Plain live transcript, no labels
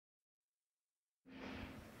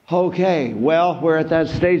Okay, well, we're at that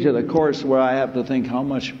stage of the course where I have to think how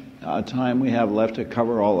much time we have left to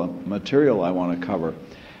cover all the material I want to cover.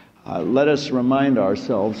 Let us remind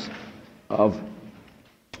ourselves of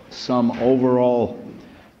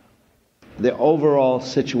the overall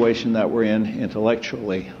situation that we're in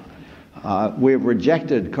intellectually. We've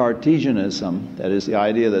rejected Cartesianism, that is the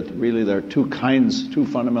idea that really there are two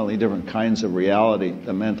fundamentally different kinds of reality,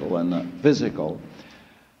 the mental and the physical.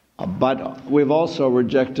 But we've also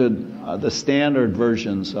rejected the standard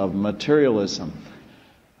versions of materialism.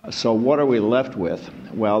 So what are we left with?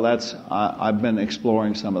 Well, I've been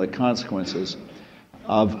exploring some of the consequences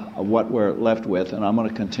of what we're left with, and I'm going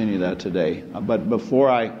to continue that today. But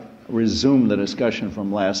before I resume the discussion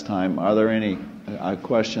from last time, are there any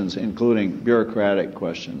questions, including bureaucratic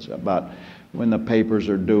questions about when the papers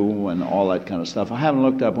are due and all that kind of stuff? I haven't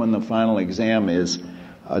looked up when the final exam is.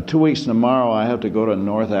 2 weeks tomorrow, I have to go to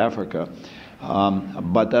North Africa,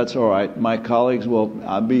 but that's all right. My colleagues will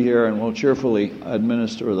be here and will cheerfully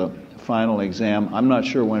administer the final exam. I'm not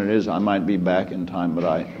sure when it is. I might be back in time, but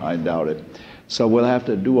I doubt it. So we'll have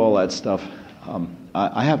to do all that stuff.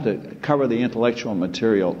 I have to cover the intellectual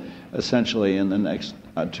material essentially in the next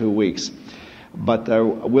 2 weeks. But there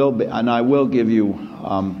will be, and I will give you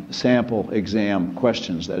sample exam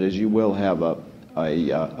questions. That is, you will have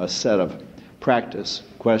a set of practice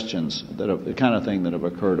questions the kind of thing that have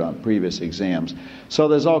occurred on previous exams. So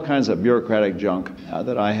there's all kinds of bureaucratic junk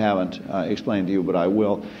that I haven't explained to you, but I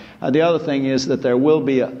will. The other thing is that there will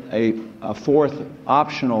be a fourth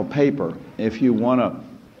optional paper if you've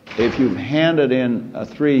handed in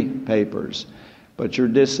 3 papers, but you're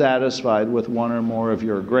dissatisfied with one or more of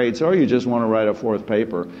your grades, or you just want to write a fourth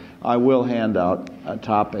paper. I will hand out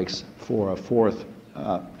topics for a fourth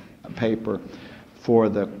paper for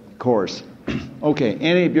the course. Okay,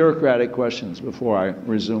 any bureaucratic questions before I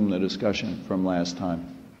resume the discussion from last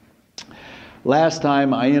time? Last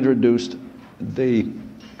time I introduced the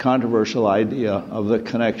controversial idea of the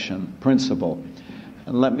connection principle.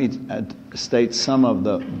 And let me state some of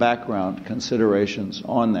the background considerations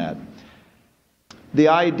on that. The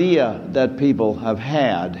idea that people have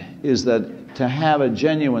had is that to have a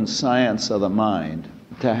genuine science of the mind,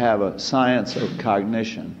 to have a science of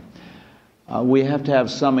cognition, we have to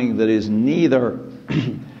have something that is neither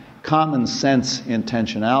common sense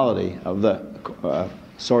intentionality of the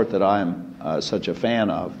sort that I'm such a fan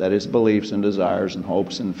of, that is beliefs and desires and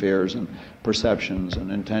hopes and fears and perceptions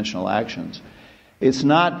and intentional actions. It's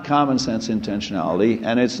not common sense intentionality,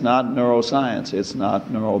 and it's not neuroscience, it's not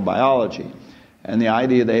neurobiology. And the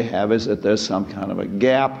idea they have is that there's some kind of a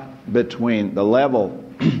gap between the level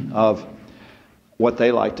of what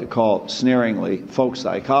they like to call sneeringly folk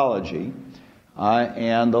psychology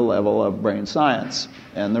and the level of brain science.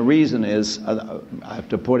 And the reason is, I have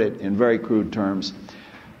to put it in very crude terms,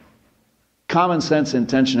 common sense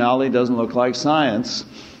intentionality doesn't look like science,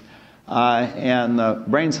 and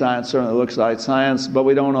brain science certainly looks like science, but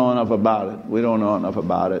we don't know enough about it. We don't know enough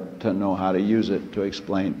about it to know how to use it to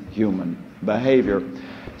explain human behavior.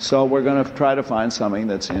 So we're going to try to find something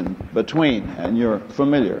that's in between, and you're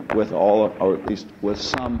familiar with all, or at least with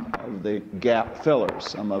some of the gap fillers,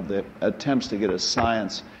 some of the attempts to get a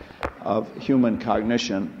science of human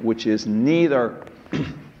cognition, which is neither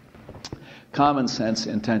common sense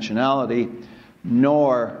intentionality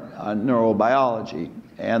nor neurobiology.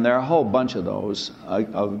 And there are a whole bunch of those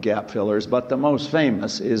of gap fillers, but the most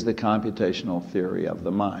famous is the computational theory of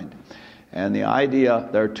the mind. And the idea,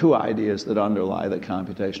 there are 2 ideas that underlie the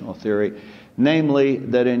computational theory, namely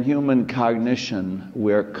that in human cognition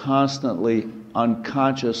we're constantly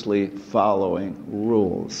unconsciously following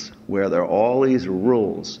rules, where there are all these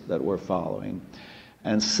rules that we're following.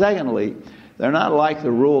 And secondly, they're not like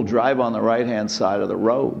the rule drive on the right-hand side of the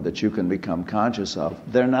road that you can become conscious of.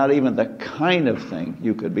 They're not even the kind of thing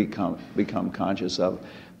you could become conscious of,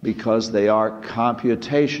 because they are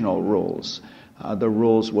computational rules. The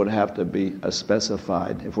rules would have to be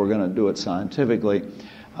specified if we're going to do it scientifically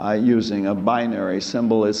using a binary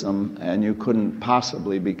symbolism, and you couldn't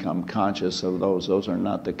possibly become conscious of those. Those are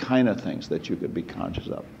not the kind of things that you could be conscious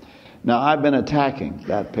of. Now, I've been attacking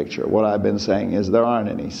that picture. What I've been saying is there aren't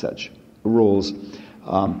any such rules.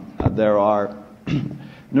 There are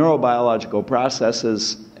neurobiological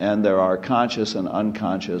processes, and there are conscious and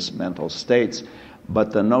unconscious mental states,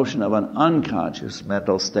 but the notion of an unconscious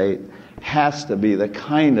mental state has to be the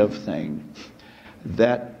kind of thing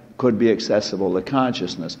that could be accessible to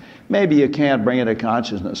consciousness. Maybe you can't bring it to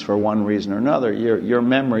consciousness for one reason or another. Your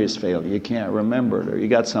memory's failed. You can't remember it, or you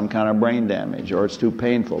got some kind of brain damage, or it's too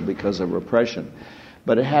painful because of repression.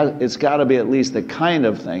 But it's got to be at least the kind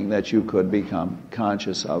of thing that you could become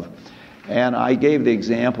conscious of. And I gave the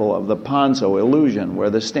example of the Ponzo illusion, where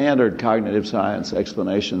the standard cognitive science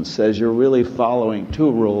explanation says you're really following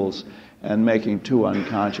two rules and making two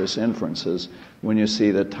unconscious inferences when you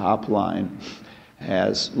see the top line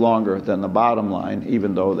as longer than the bottom line,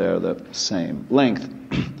 even though they're the same length.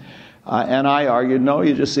 And I argued, no,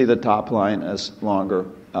 you just see the top line as longer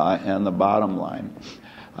and the bottom line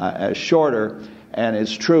as shorter. And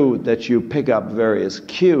it's true that you pick up various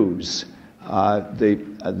cues.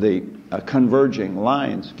 The converging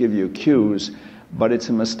lines give you cues, but it's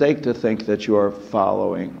a mistake to think that you are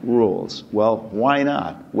following rules. Well, why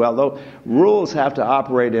not? Well, though, rules have to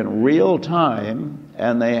operate in real time,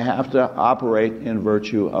 and they have to operate in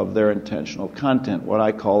virtue of their intentional content, what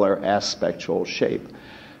I call their aspectual shape.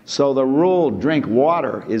 So the rule, drink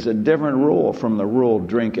water, is a different rule from the rule,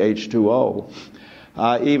 drink H2O,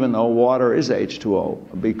 even though water is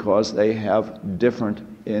H2O, because they have different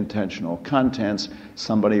intentional contents.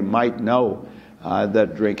 Somebody might know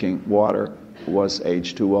that drinking water was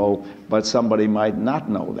H2O, but somebody might not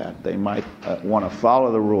know that. They might want to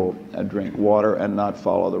follow the rule, drink water, and not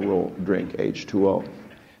follow the rule, drink H2O.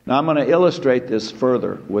 Now I'm going to illustrate this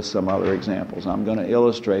further with some other examples. I'm going to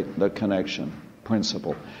illustrate the connection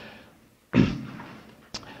principle.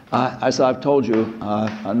 As I've told you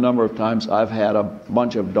a number of times, I've had a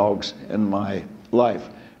bunch of dogs in my life.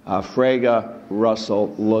 Frege,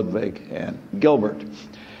 Russell, Ludwig, and Gilbert.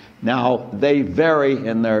 Now, they vary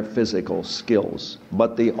in their physical skills,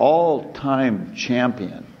 but the all-time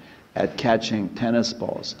champion at catching tennis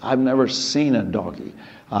balls, I've never seen a doggy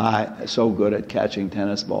so good at catching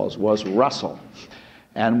tennis balls, was Russell.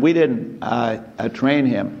 And we didn't train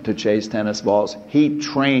him to chase tennis balls. He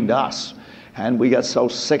trained us. And we got so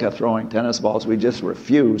sick of throwing tennis balls, we just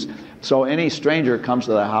refused. So any stranger comes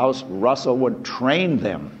to the house, Russell would train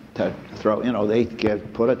them to throw. You know,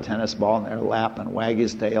 they'd put a tennis ball in their lap and wag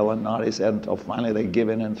his tail and nod his head until finally they give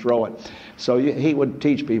in and throw it. So he would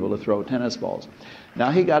teach people to throw tennis balls.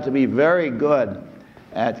 Now, he got to be very good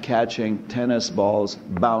at catching tennis balls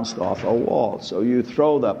bounced off a wall. So you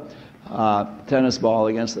throw the tennis ball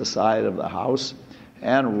against the side of the house,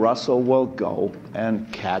 and Russell will go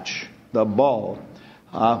and catch the ball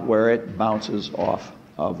where it bounces off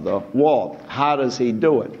of the wall. How does he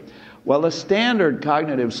do it? Well, the standard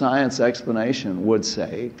cognitive science explanation would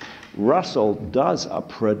say Russell does a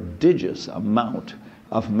prodigious amount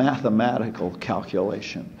of mathematical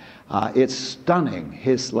calculation. It's stunning,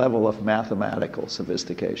 his level of mathematical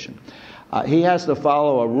sophistication. He has to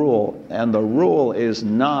follow a rule, and the rule is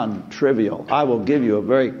non-trivial. I will give you a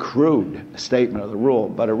very crude statement of the rule,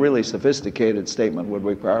 but a really sophisticated statement would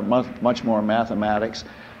require much more mathematics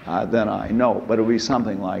than I know, but it would be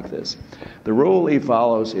something like this. The rule he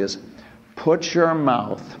follows is, put your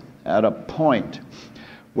mouth at a point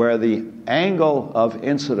where the angle of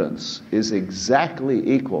incidence is exactly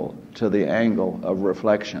equal to the angle of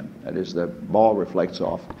reflection. That is, the ball reflects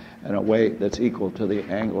off in a way that's equal to the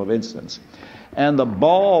angle of incidence. And the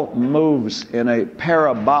ball moves in a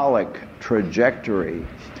parabolic trajectory,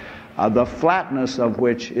 the flatness of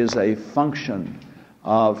which is a function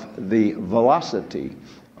of the velocity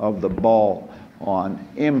of the ball on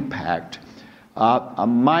impact,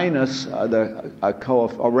 divided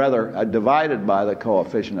by the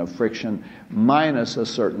coefficient of friction minus a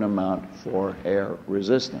certain amount for air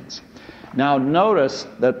resistance. Now notice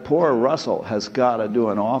that poor Russell has got to do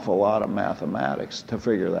an awful lot of mathematics to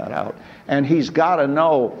figure that out. And he's got to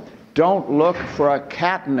know, don't look for a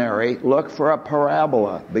catenary, look for a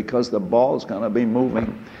parabola, because the ball is going to be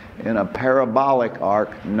moving in a parabolic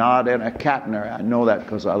arc, not in a catenary. I know that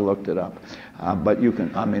because I looked it up. But you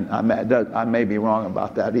can, I may be wrong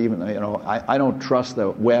about that, even though, I don't trust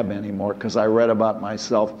the web anymore because I read about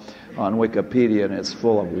myself on Wikipedia and it's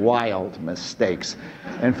full of wild mistakes.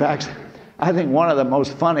 In fact, I think one of the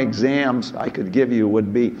most fun exams I could give you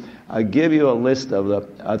would be give you a list of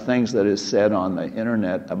the things that is said on the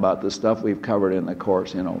internet about the stuff we've covered in the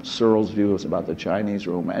course, Searle's views about the Chinese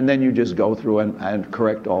room, and then you just go through and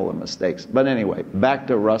correct all the mistakes. But anyway, back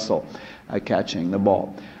to Russell catching the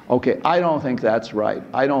ball. Okay, I don't think that's right.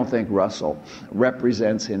 I don't think Russell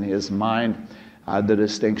represents in his mind the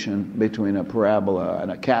distinction between a parabola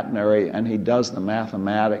and a catenary, and he does the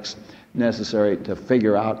mathematics necessary to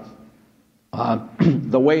figure out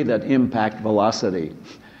the way that impact velocity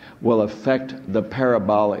will affect the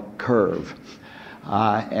parabolic curve,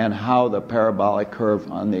 and how the parabolic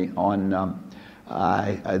curve on the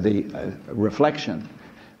reflection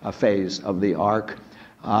phase of the arc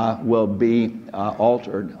will be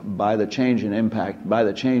altered by the change in impact, by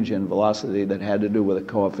the change in velocity that had to do with the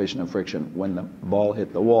coefficient of friction when the ball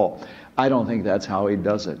hit the wall. I don't think that's how he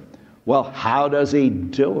does it. Well, how does he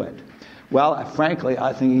do it? Well, frankly,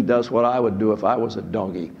 I think he does what I would do if I was a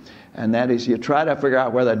doggy. And that is, you try to figure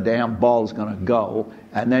out where the damn ball is going to go,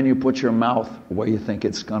 and then you put your mouth where you think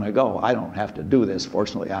it's going to go. I don't have to do this.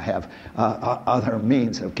 Fortunately, I have other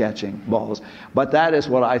means of catching balls. But that is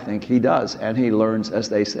what I think he does, and he learns, as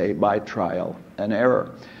they say, by trial and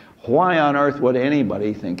error. Why on earth would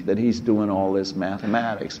anybody think that he's doing all this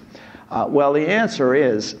mathematics? Well, the answer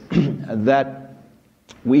is that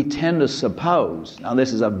we tend to suppose, now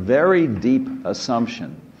this is a very deep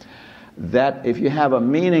assumption, that if you have a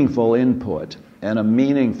meaningful input and a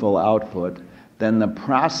meaningful output, then the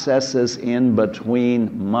processes in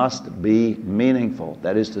between must be meaningful.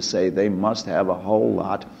 That is to say, they must have a whole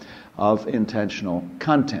lot of intentional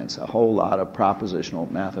contents, a whole lot of propositional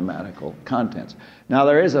mathematical contents. Now,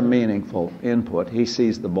 there is a meaningful input. He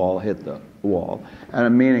sees the ball hit the wall, and a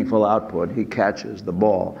meaningful output. He catches the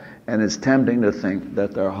ball. And it's tempting to think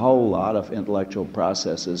that there are a whole lot of intellectual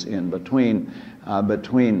processes in between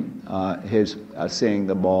his seeing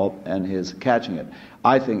the ball and his catching it.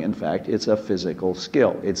 I think, in fact, it's a physical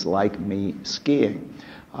skill. It's like me skiing.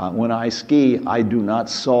 When I ski, I do not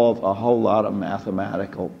solve a whole lot of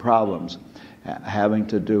mathematical problems having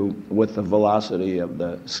to do with the velocity of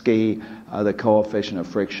the ski, the coefficient of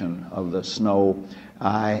friction of the snow,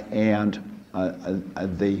 and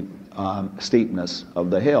the steepness of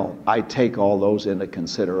the hill. I take all those into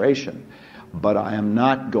consideration, but I am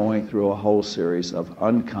not going through a whole series of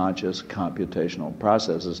unconscious computational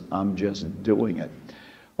processes. I'm just doing it.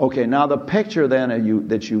 Okay, now the picture then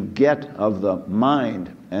that you get of the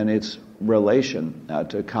mind and its relation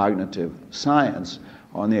to cognitive science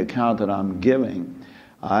on the account that I'm giving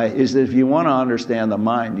is that if you want to understand the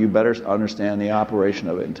mind, you better understand the operation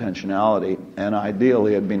of intentionality, and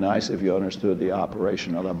ideally it'd be nice if you understood the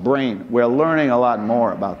operation of the brain. We're learning a lot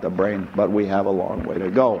more about the brain, but we have a long way to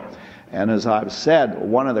go. And as I've said,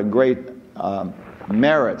 one of the great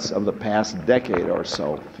merits of the past decade or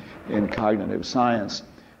so in cognitive science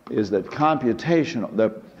is that computational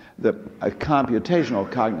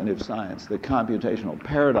cognitive science, the computational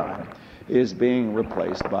paradigm, is being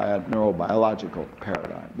replaced by a neurobiological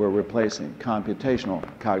paradigm. We're replacing computational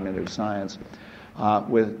cognitive science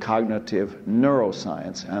with cognitive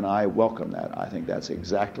neuroscience, and I welcome that. I think that's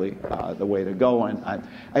exactly the way to go. And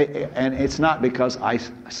it's not because I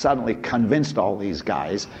suddenly convinced all these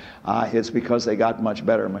guys. It's because they got much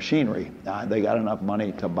better machinery. They got enough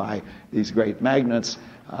money to buy these great magnets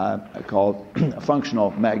called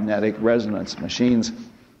functional magnetic resonance machines,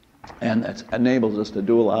 and that enables us to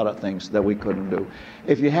do a lot of things that we couldn't do.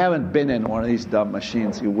 If you haven't been in one of these dumb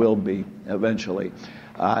machines, you will be eventually.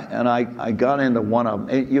 And I got into one of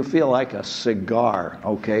them. You feel like a cigar,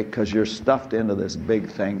 okay, because you're stuffed into this big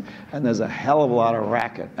thing, and there's a hell of a lot of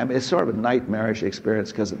racket. I mean, it's sort of a nightmarish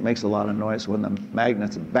experience because it makes a lot of noise when the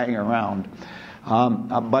magnets bang around.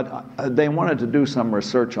 But they wanted to do some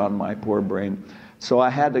research on my poor brain. So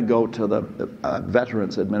I had to go to the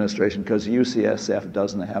Veterans Administration because UCSF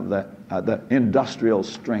doesn't have the industrial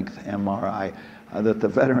strength MRI that the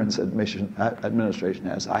Veterans Administration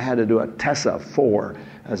has. I had to do a TESA 4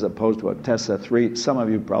 as opposed to a TESA 3. Some of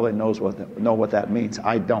you probably know what that means.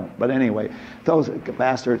 I don't. But anyway, those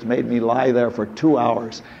bastards made me lie there for 2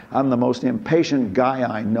 hours. I'm the most impatient guy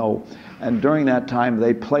I know. And during that time,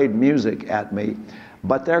 they played music at me.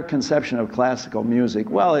 But their conception of classical music,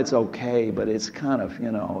 well, it's okay, but it's kind of,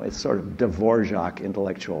 it's sort of Dvorak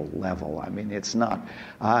intellectual level. I mean, it's not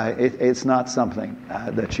something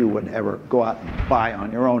that you would ever go out and buy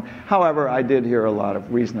on your own. However, I did hear a lot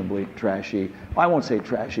of reasonably trashy, I won't say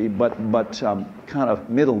trashy, but kind of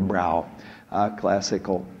middle-brow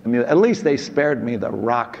classical music. At least they spared me the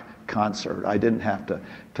rock concert. I didn't have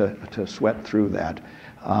to sweat through that.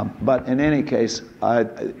 But in any case,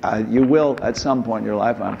 you will, at some point in your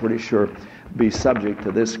life, I'm pretty sure, be subject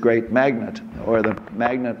to this great magnet, or the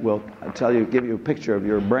magnet will give you a picture of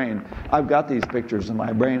your brain. I've got these pictures in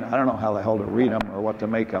my brain. I don't know how the hell to read them or what to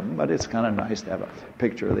make of them, but it's kind of nice to have a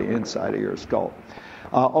picture of the inside of your skull.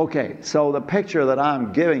 Okay, so the picture that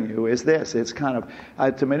I'm giving you is this. It's kind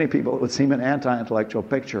of, to many people, it would seem an anti-intellectual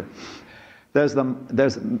picture. There's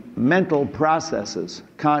mental processes,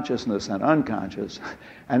 consciousness and unconscious,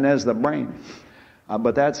 and there's the brain.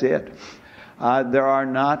 But that's it. There are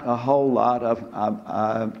not a whole lot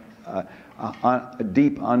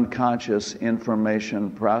deep unconscious information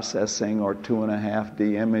processing, or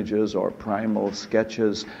 2.5D images, or primal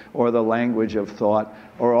sketches, or the language of thought,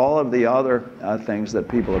 or all of the other things that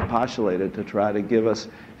people have postulated to try to give us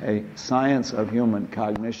a science of human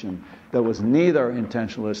cognition that was neither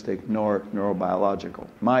intentionalistic nor neurobiological.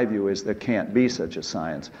 My view is there can't be such a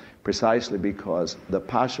science, precisely because the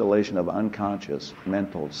postulation of unconscious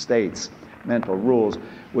mental states, mental rules,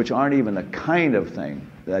 which aren't even the kind of thing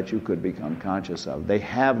that you could become conscious of. They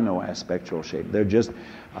have no aspectual shape. They're just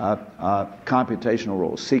computational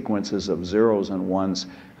rules, sequences of zeros and ones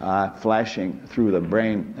flashing through the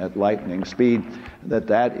brain at lightning speed.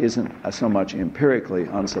 That isn't so much empirically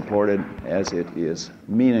unsupported as it is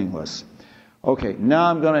meaningless. Okay, now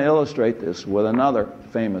I'm going to illustrate this with another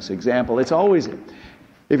famous example. It's always,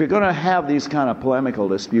 if you're going to have these kind of polemical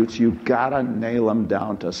disputes, you've got to nail them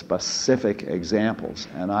down to specific examples.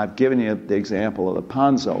 And I've given you the example of the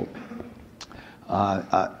Ponzo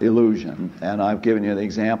illusion, and I've given you the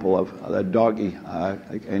example of the doggy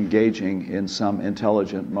engaging in some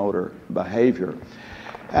intelligent motor behavior.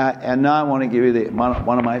 And now I want to give you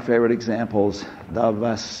one of my favorite examples, the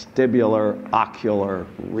vestibular ocular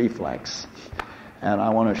reflex. And I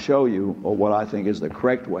want to show you what I think is the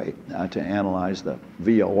correct way to analyze the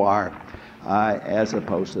VOR as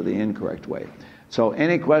opposed to the incorrect way. So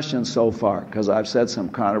any questions so far? Because I've said some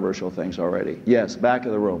controversial things already. Yes, back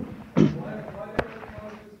of the room.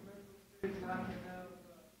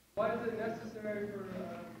 Why is it necessary for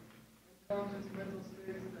unconscious mental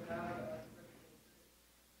states to have aspects?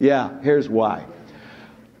 Yeah, here's why.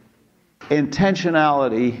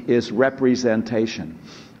 Intentionality is representation.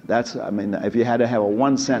 If you had to have a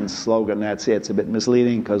one-sentence slogan, that's it. It's a bit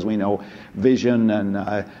misleading because we know vision and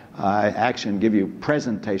action give you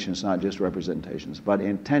presentations, not just representations. But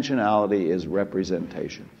intentionality is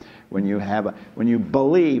representation. When you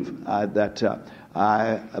believe that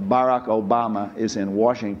Barack Obama is in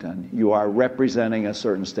Washington, you are representing a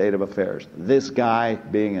certain state of affairs. This guy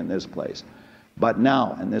being in this place. But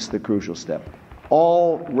now, and this is the crucial step,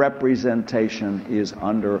 all representation is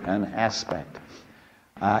under an aspect.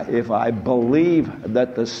 If I believe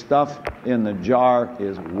that the stuff in the jar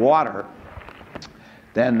is water,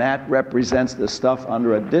 then that represents the stuff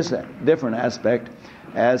under a different aspect,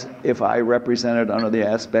 as if I represent it under the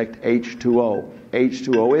aspect H2O.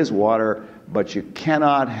 H2O is water, but you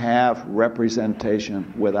cannot have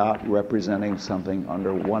representation without representing something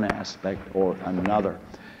under one aspect or another.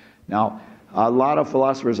 Now, a lot of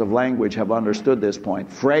philosophers of language have understood this point.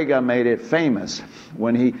 Frege made it famous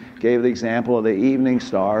when he gave the example of the evening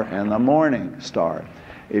star and the morning star.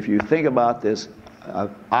 If you think about this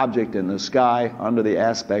object in the sky under the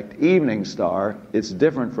aspect evening star, it's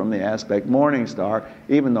different from the aspect morning star,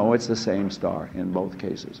 even though it's the same star in both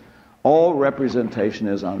cases. All representation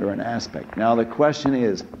is under an aspect. Now the question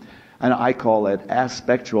is, and I call it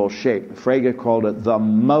aspectual shape. Frege called it the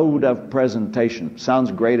mode of presentation.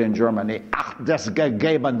 Sounds great in German. The Ach des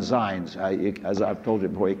Gegebenseins. As I've told you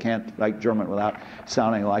before, you can't like German without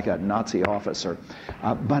sounding like a Nazi officer.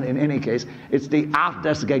 But in any case, it's the Ach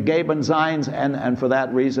des Gegebenseins, and for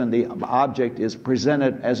that reason, the object is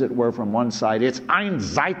presented, as it were, from one side. It's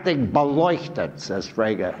einseitig beleuchtet, says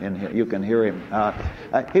Frege. You can hear him.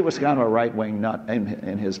 He was kind of a right-wing nut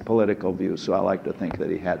in his political views, so I like to think that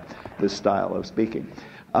he had this style of speaking.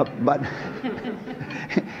 But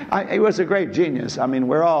he was a great genius. I mean,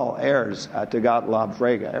 we're all heirs to Gottlob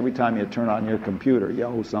Frege. Every time you turn on your computer, you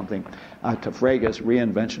owe something to Frege's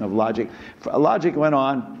reinvention of logic. Logic went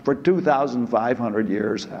on for 2,500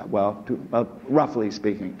 years, roughly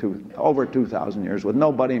speaking, over 2,000 years, with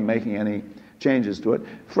nobody making any changes to it.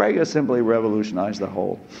 Frege simply revolutionized the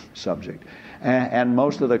whole subject. And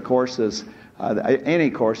most of the courses, any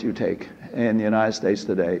course you take in the United States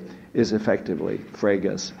today, is effectively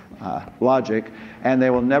Frege's logic, and they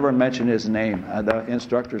will never mention his name. The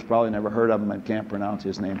instructors probably never heard of him and can't pronounce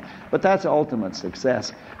his name. But that's ultimate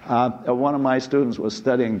success. One of my students was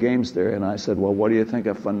studying games theory, and I said, well, what do you think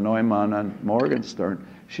of von Neumann and Morgenstern?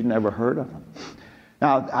 She'd never heard of him.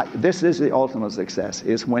 Now, this is the ultimate success,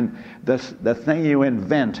 is when the thing you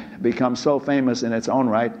invent becomes so famous in its own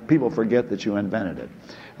right, people forget that you invented it.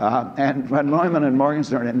 And von Neumann and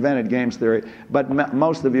Morgenstern invented games theory, but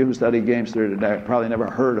most of you who study games theory today probably never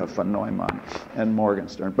heard of von Neumann and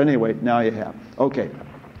Morgenstern. But anyway, now you have. Okay,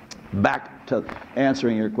 back to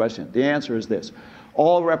answering your question. The answer is this.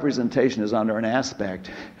 All representation is under an aspect,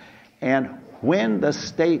 and when the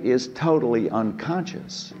state is totally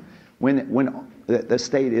unconscious, when the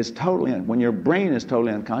state is totally, when your brain is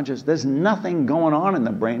totally unconscious, there's nothing going on in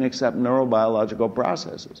the brain except neurobiological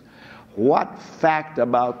processes. What fact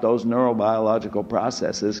about those neurobiological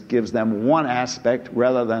processes gives them one aspect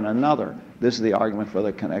rather than another? This is the argument for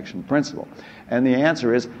the connection principle. And the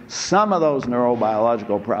answer is some of those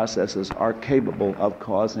neurobiological processes are capable of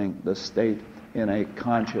causing the state in a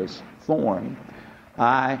conscious form.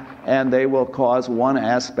 And they will cause one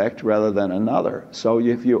aspect rather than another. So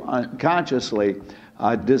if you unconsciously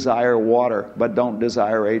desire water but don't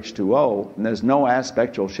desire H2O, and there's no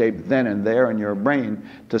aspectual shape then and there in your brain,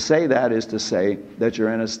 to say that is to say that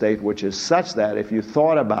you're in a state which is such that if you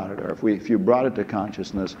thought about it, or if you brought it to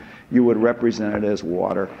consciousness, you would represent it as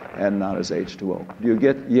water and not as H2O. Do you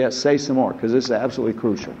get? Yes, say some more, because this is absolutely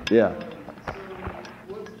crucial. Yeah. So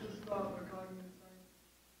what's to stop a cognitive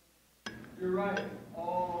science? You're right.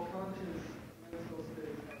 All conscious mental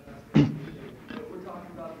states have aspects, but we're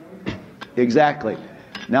talking about the unconscious. Exactly.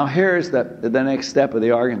 Now here's the next step of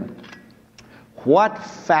the argument. What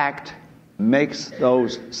fact makes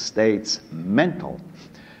those states mental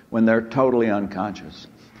when they're totally unconscious?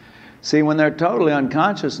 See, when they're totally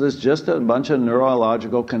unconscious, there's just a bunch of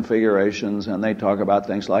neurological configurations, and they talk about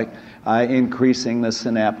things like increasing the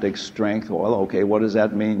synaptic strength. Well, okay, what does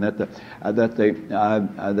that mean? That the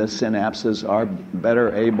synapses are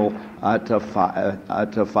better able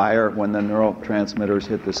to fire when the neurotransmitters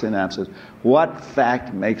hit the synapses. What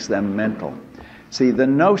fact makes them mental? See, the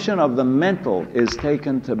notion of the mental is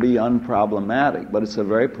taken to be unproblematic, but it's a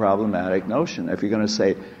very problematic notion. If you're going to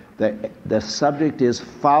say the subject is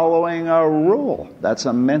following a rule, that's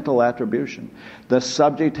a mental attribution. The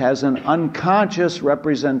subject has an unconscious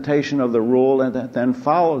representation of the rule and then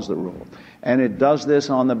follows the rule. And it does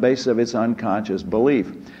this on the basis of its unconscious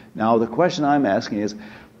belief. Now, the question I'm asking is,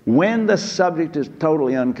 when the subject is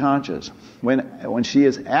totally unconscious, when she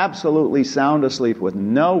is absolutely sound asleep with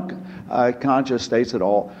no conscious states at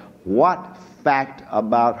all, what fact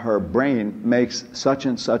about her brain makes such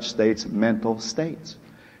and such states mental states?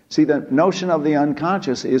 See, the notion of the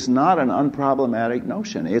unconscious is not an unproblematic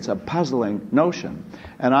notion. It's a puzzling notion.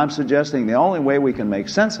 And I'm suggesting the only way we can make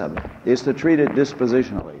sense of it is to treat it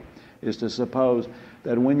dispositionally, is to suppose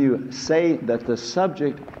that when you say that the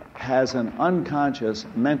subject has an unconscious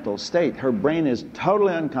mental state, her brain is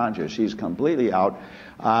totally unconscious, she's completely out,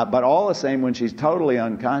 but all the same, when she's totally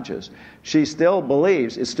unconscious, she still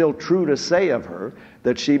believes, it's still true to say of her,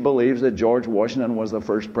 that she believes that George Washington was the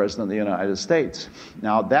first president of the United States.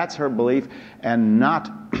 Now, that's her belief, and not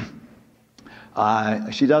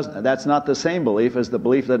that's not the same belief as the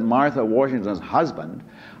belief that Martha Washington's husband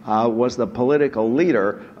was the political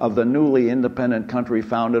leader of the newly independent country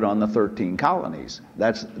founded on the 13 colonies.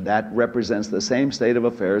 That represents the same state of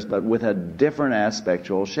affairs, but with a different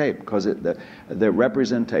aspectual shape, because the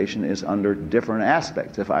representation is under different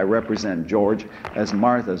aspects. If I represent George as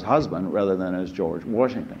Martha's husband rather than as George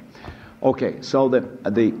Washington. Okay, so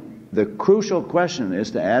the crucial question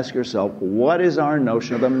is to ask yourself, what is our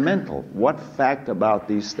notion of the mental? What fact about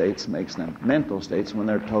these states makes them mental states when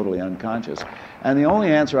they're totally unconscious? And the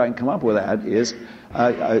only answer I can come up with is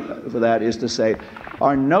to say,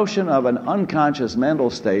 our notion of an unconscious mental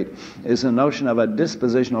state is a notion of a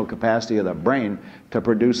dispositional capacity of the brain to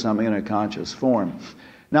produce something in a conscious form.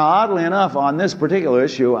 Now, oddly enough, on this particular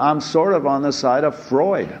issue, I'm sort of on the side of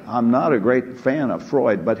Freud. I'm not a great fan of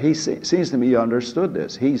Freud, but he seems to me he understood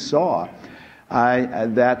this. He saw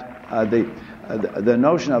that the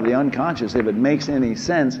notion of the unconscious, if it makes any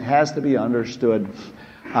sense, has to be understood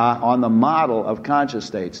on the model of conscious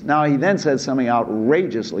states. Now, he then said something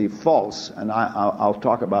outrageously false, and I'll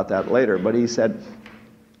talk about that later, but he said,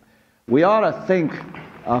 we ought to think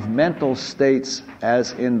of mental states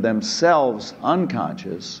as in themselves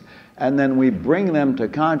unconscious, and then we bring them to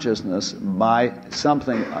consciousness by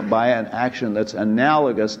an action that's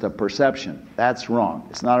analogous to perception. That's wrong.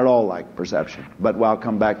 It's not at all like perception. But I'll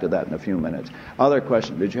come back to that in a few minutes. Other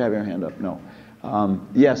question? Did you have your hand up? No.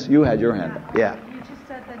 Yes, you had your hand up. Yeah. You just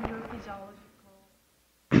said that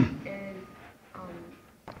neurophysiological is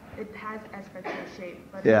it has aspects of shape,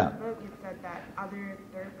 but in the book it said that other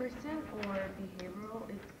third person or behavioral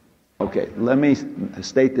is... Okay, let me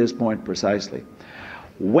state this point precisely.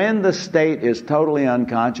 When the state is totally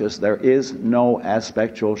unconscious, there is no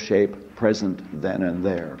aspectual shape present then and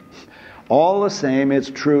there. All the same,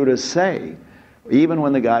 it's true to say, even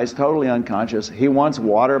when the guy's totally unconscious, he wants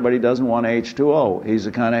water, but he doesn't want H2O. He's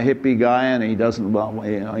a kind of hippie guy, and he doesn't,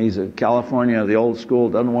 he's a California of the old school,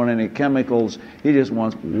 doesn't want any chemicals. He just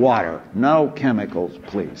wants water. No chemicals,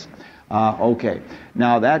 please. Okay.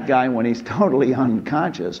 Now, that guy, when he's totally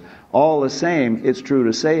unconscious, all the same, it's true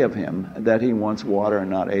to say of him that he wants water and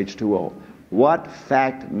not H2O. What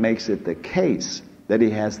fact makes it the case that he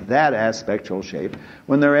has that aspectual shape,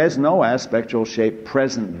 when there is no aspectual shape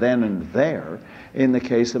present then and there in the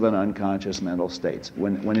case of an unconscious mental state.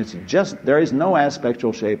 When it's just, there is no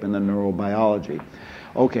aspectual shape in the neurobiology.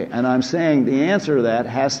 Okay, and I'm saying the answer to that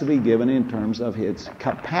has to be given in terms of its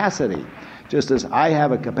capacity. Just as I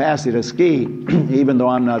have a capacity to ski, even though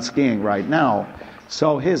I'm not skiing right now,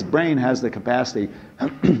 so his brain has the capacity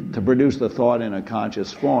to produce the thought in a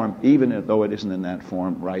conscious form, even though it isn't in that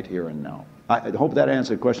form right here and now. I hope that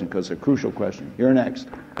answered the question, because it's a crucial question. You're next.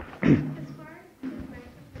 As far as the brain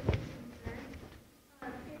is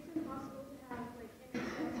concerned, it's impossible to have like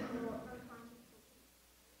inaccessible unconscious.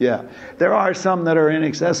 Yeah, there are some that are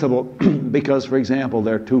inaccessible because, for example,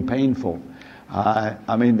 they're too painful.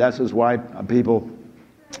 I mean, that's just why people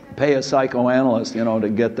pay a psychoanalyst, to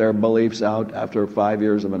get their beliefs out after 5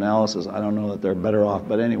 years of analysis. I don't know that they're better off,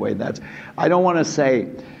 but anyway, I don't want to say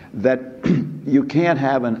that you can't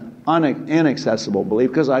have an inaccessible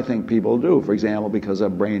belief, because I think people do, for example, because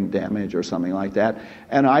of brain damage or something like that.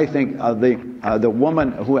 And I think the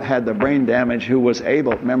woman who had the brain damage, who was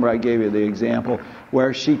able, remember I gave you the example,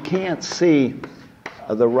 where she can't see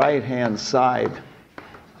the right-hand side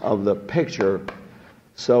of the picture,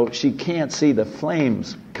 so she can't see the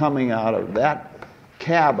flames coming out of that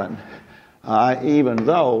cabin, even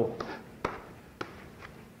though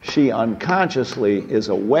she unconsciously is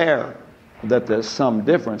aware that there's some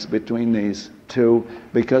difference between these two,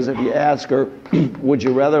 because if you ask her, would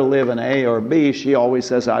you rather live in A or B, she always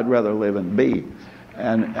says, I'd rather live in B.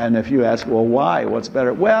 And if you ask, well, why? What's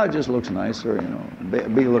better? Well, it just looks nicer,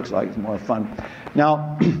 B looks like it's more fun.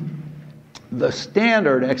 Now, the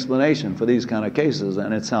standard explanation for these kind of cases,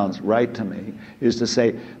 and it sounds right to me, is to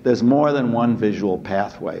say there's more than one visual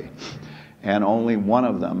pathway. And only one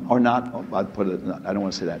of them, or not, I don't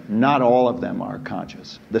want to say that, not all of them are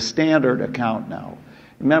conscious. The standard account now.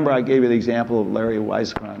 Remember I gave you the example of Larry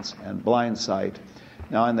Weisskranz and blind sight.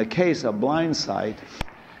 Now in the case of blind sight,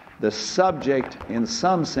 the subject in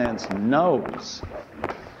some sense knows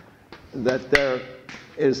that there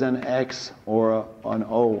is an X or an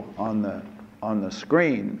O on the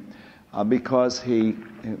screen, because he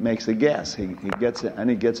makes a guess. He gets it, and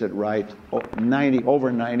he gets it right over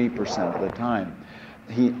 90% of the time.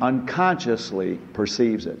 He unconsciously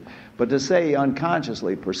perceives it. But to say he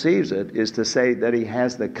unconsciously perceives it is to say that he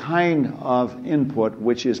has the kind of input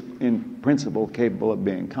which is in principle capable of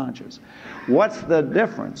being conscious. What's the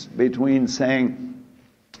difference between saying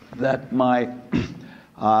that my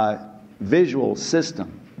visual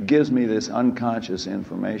system gives me this unconscious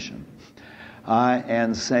information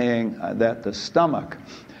and saying that the stomach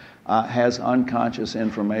has unconscious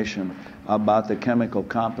information about the chemical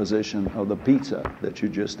composition of the pizza that you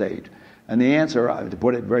just ate? And the answer, to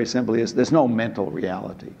put it very simply, is there's no mental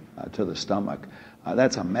reality to the stomach.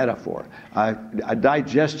 That's a metaphor.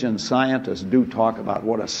 Digestion scientists do talk about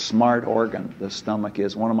what a smart organ the stomach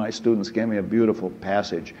is. One of my students gave me a beautiful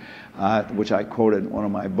passage, which I quoted in one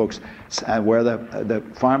of my books, where the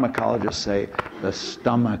pharmacologists say the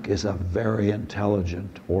stomach is a very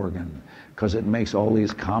intelligent organ, because it makes all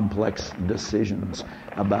these complex decisions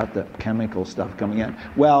about the chemical stuff coming in.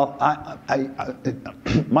 Well,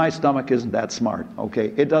 my stomach isn't that smart,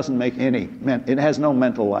 okay? It doesn't make it has no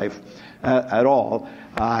mental life at all.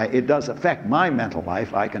 It does affect my mental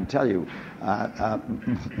life, I can tell you.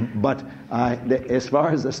 But as far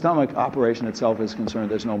as the stomach operation itself is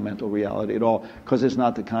concerned, there's no mental reality at all, because it's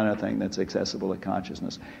not the kind of thing that's accessible to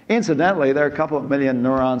consciousness. Incidentally, there are a couple of million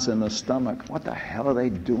neurons in the stomach. What the hell are they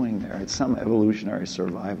doing there? It's some evolutionary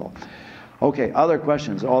survival. Okay, other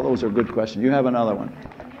questions? All those are good questions. You have another one.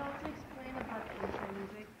 Can you also explain about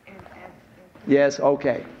intrinsic and extrinsic? Yes,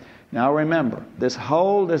 okay. Now remember, this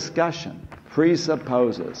whole discussion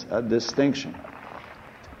presupposes a distinction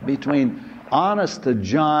between honest to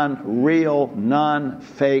John, real,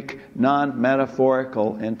 non-fake,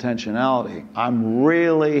 non-metaphorical intentionality. I'm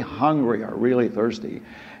really hungry or really thirsty.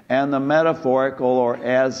 And the metaphorical or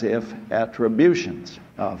as if attributions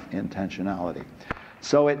of intentionality.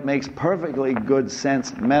 So it makes perfectly good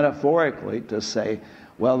sense metaphorically to say,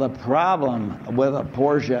 well, the problem with a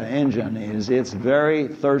Porsche engine is it's very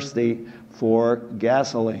thirsty for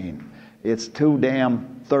gasoline. It's too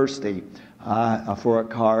damn thirsty for a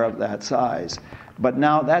car of that size. But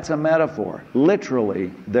now that's a metaphor.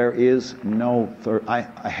 Literally, there is no I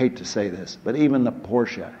hate to say this, but even the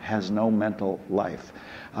Porsche has no mental life.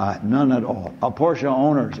 None at all. Porsche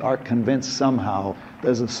owners are convinced somehow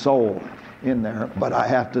there's a soul in there, but I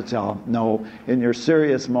have to tell them, no, in your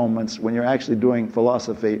serious moments, when you're actually doing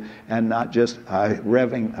philosophy and not just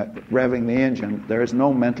revving the engine, there is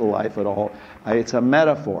no mental life at all. It's a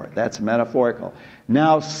metaphor. That's metaphorical.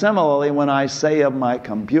 Now, similarly, when I say of my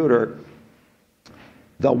computer,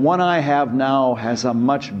 the one I have now has a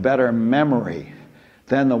much better memory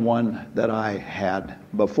than the one that I had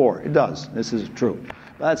before. It does. This is true.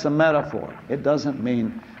 But that's a metaphor. It doesn't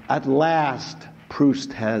mean at last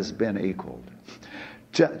Proust has been equaled.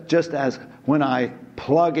 Just as when I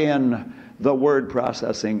plug in the word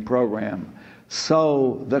processing program,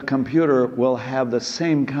 so the computer will have the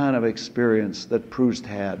same kind of experience that Proust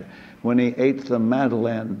had when he ate the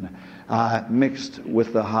madeleine mixed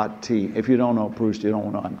with the hot tea. If you don't know Proust, you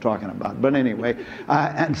don't know what I'm talking about. But anyway,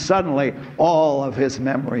 and suddenly all of his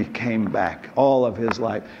memory came back, all of his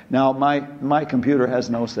life. Now, my computer has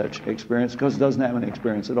no such experience because it doesn't have any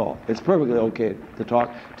experience at all. It's perfectly okay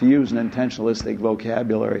to use an intentionalistic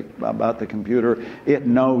vocabulary about the computer. It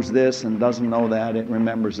knows this and doesn't know that. It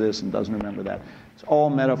remembers this and doesn't remember that. It's all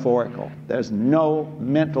metaphorical. There's no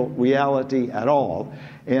mental reality at all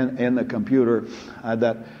in the computer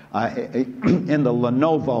in the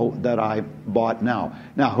Lenovo that I bought now.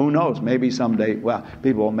 Now, who knows? Maybe someday,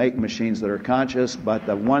 people will make machines that are conscious, but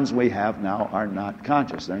the ones we have now are not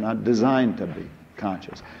conscious. They're not designed to be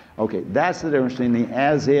conscious. Okay, that's the difference between the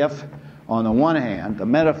as-if, on the one hand, the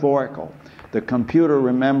metaphorical. The computer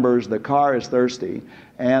remembers the car is thirsty,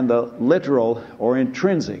 and the literal or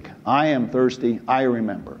intrinsic, I am thirsty, I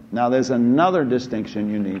remember. Now, there's another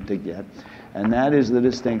distinction you need to get, and that is the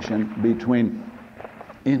distinction between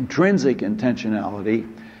intrinsic intentionality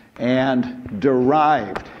and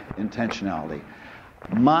derived intentionality.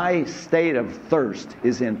 My state of thirst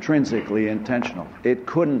is intrinsically intentional. It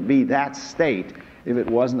couldn't be that state if it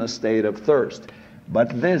wasn't a state of thirst.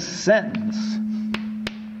 But this sentence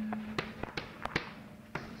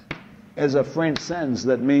is a French sentence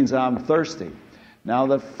that means I'm thirsty. Now,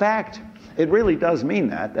 the fact, it really does mean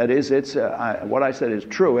that. That is, it's what I said is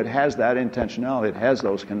true. It has that intentionality. It has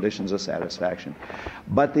those conditions of satisfaction.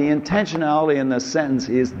 But the intentionality in the sentence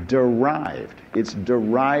is derived. It's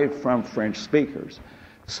derived from French speakers.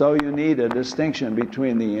 So you need a distinction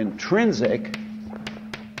between the intrinsic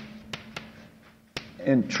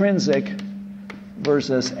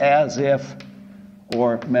versus as if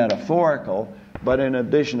or metaphorical. But in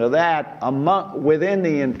addition to that, within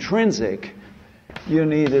the intrinsic, you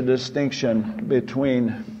need a distinction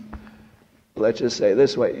between, let's just say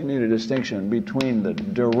this way, you need a distinction between the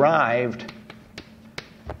derived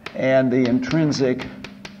and the intrinsic,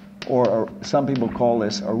 or some people call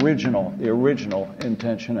this the original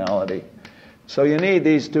intentionality. So you need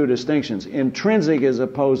these two distinctions. Intrinsic is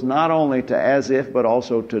opposed not only to as if, but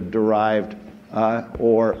also to derived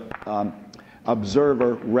or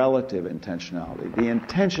observer relative intentionality. The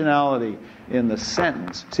intentionality in the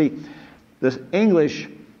sentence. See, the English,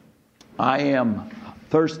 I am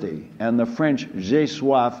thirsty, and the French, j'ai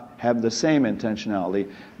soif, have the same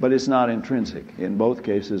intentionality, but it's not intrinsic. In both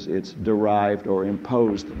cases, it's derived or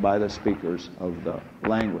imposed by the speakers of the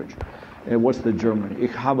language. And what's the German?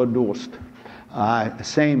 Ich habe Durst.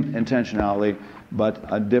 Same intentionality, but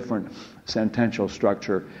a different sentential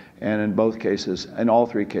structure. And in both cases, in all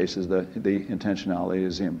three cases, the intentionality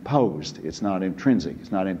is imposed. It's not intrinsic.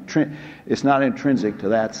 It's not intrinsic to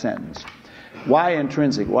that sentence. Why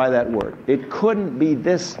intrinsic? Why that word? It couldn't be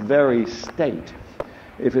this very state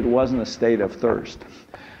if it wasn't a state of thirst.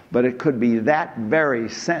 But it could be that very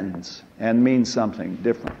sentence and mean something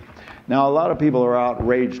different. Now, a lot of people are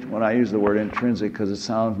outraged when I use the word intrinsic because it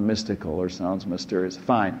sounds mystical or sounds mysterious.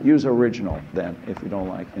 Fine. Use original then if you don't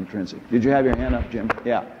like intrinsic. Did you have your hand up, Jim?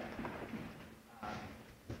 Yeah.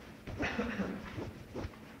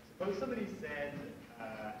 Suppose somebody said,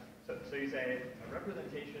 so you say a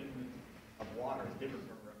representation of water is different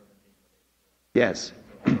from a representation of H2O. Yes.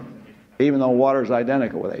 Even though water is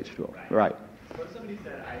identical with H2O. Right. Suppose somebody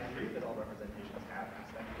said, I agree that all representations have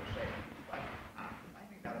aspectual shape, but I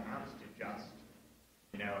think that amounts to just,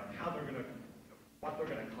 how they're going to, what they're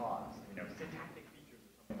going to cause, syntactic features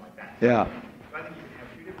or something like that. Yeah. So I think you can have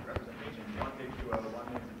two different representations, one H2O,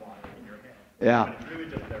 one mixed water in your head. Yeah. But it's really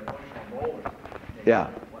just their functional role or something. Yeah.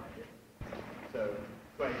 So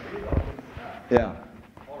I agree with all this. Yeah.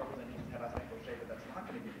 All representations have aspectual shape, but that's not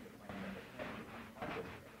going to give you the claim that they can't be conscious.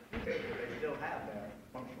 They still have their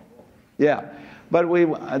functional role. Yeah. But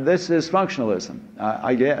this is functionalism,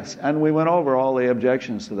 I guess. And we went over all the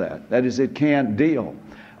objections to that. That is, it can't deal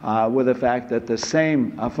with the fact that the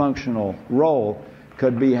same functional role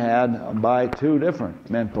could be had by two different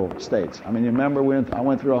mental states. I mean, you remember I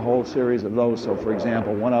went through a whole series of those. So, for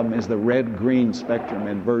example, one of them is the red-green spectrum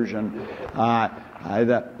inversion.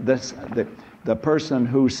 The person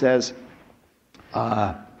who says,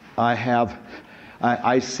 I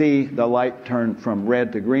see the light turn from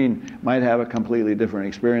red to green might have a completely different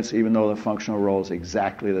experience, even though the functional role is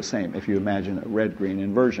exactly the same, if you imagine a red-green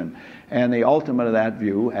inversion. And the ultimate of that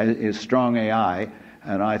view is strong AI,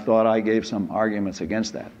 and I thought I gave some arguments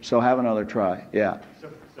against that. So have another try. Yeah. So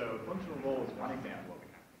functional role is one example of the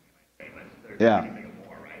kind of thing, but there's Yeah. anything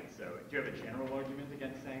more, right? So do you have a general argument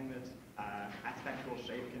against saying that aspectual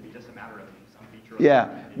shape can be just a matter of some feature? Yeah,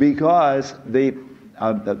 because the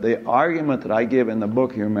argument that I give in the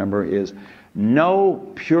book, you remember, is no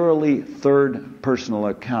purely third personal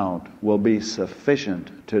account will be sufficient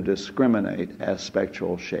to discriminate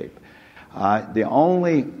aspectual shape. The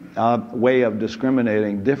only way of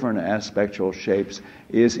discriminating different aspectual shapes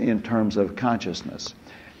is in terms of consciousness.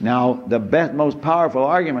 Now, the most powerful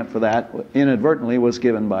argument for that, inadvertently, was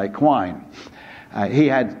given by Quine.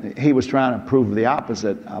 He was trying to prove the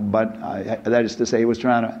opposite, but that is to say, he was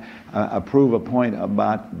trying to prove a point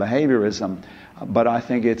about behaviorism. But I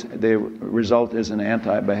think the result is an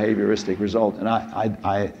anti-behavioristic result, and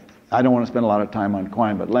I don't want to spend a lot of time on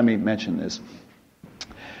Quine, but let me mention this.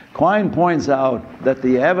 Quine points out that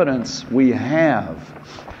the evidence we have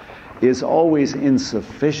is always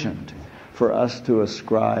insufficient for us to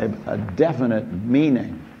ascribe a definite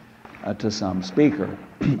meaning to some speaker.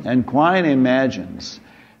 And Quine imagines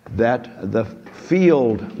that the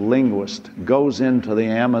field linguist goes into the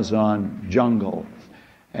Amazon jungle,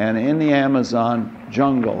 and in the Amazon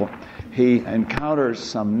jungle he encounters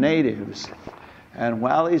some natives, and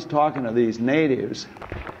while he's talking to these natives,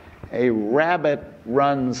 a rabbit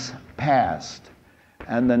runs past,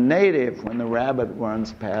 and the native, when the rabbit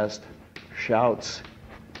runs past, shouts,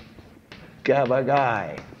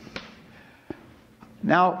 "Gavagai."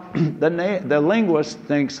 Now, the linguist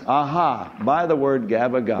thinks, aha, by the word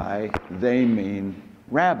gavagai, they mean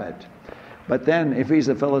rabbit. But then, if he's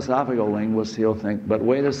a philosophical linguist, he'll think, but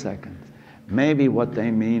wait a second, maybe what they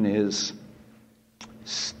mean is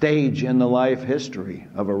stage in the life history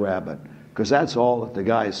of a rabbit, because that's all that the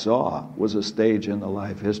guy saw, was a stage in the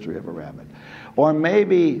life history of a rabbit. Or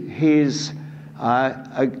maybe he's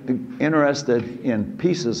interested in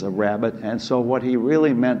pieces of rabbit, and so what he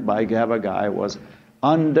really meant by gavagai was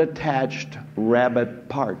undetached rabbit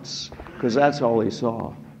parts, because that's all he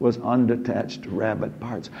saw was undetached rabbit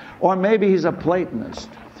parts. Or maybe he's a Platonist,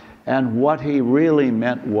 and what he really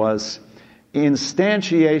meant was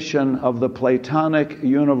instantiation of the Platonic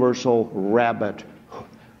universal rabbitness.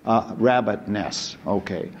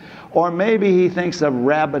 Okay. Or maybe he thinks of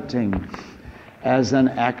rabbiting as an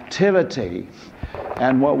activity,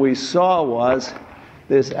 and what we saw was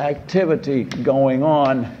this activity going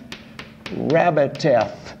on,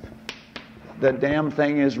 rabbiteth. The damn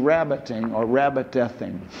thing is rabbiting or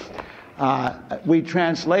rabbitething. We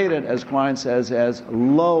translate it, as Quine says, as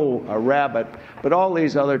lo, a rabbit, but all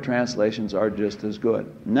these other translations are just as good.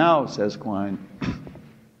 Now, says Quine,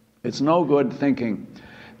 it's no good thinking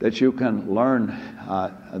that you can learn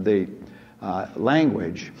the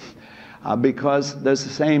language because there's the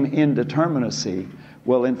same indeterminacy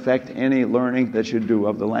will infect any learning that you do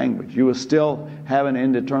of the language. You will still have an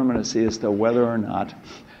indeterminacy as to whether or not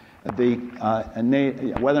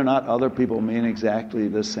other people mean exactly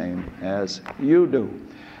the same as you do.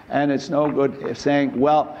 And it's no good saying,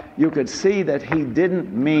 well, you could see that he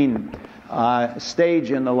didn't mean stage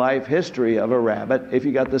in the life history of a rabbit if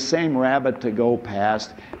you got the same rabbit to go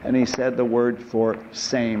past and he said the word for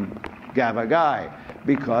same, gavagai,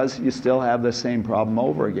 because you still have the same problem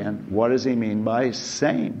over again. What does he mean by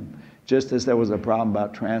same? Just as there was a problem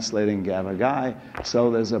about translating gavagai, so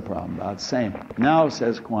there's a problem about same. Now,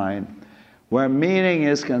 says Quine, where meaning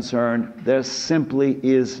is concerned, there simply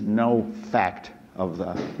is no fact of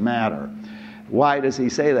the matter. Why does he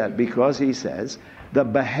say that? Because he says the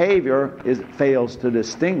behavior fails to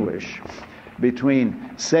distinguish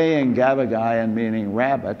between saying gavagai and meaning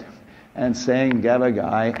rabbit and saying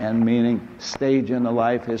gavagai and meaning stage in the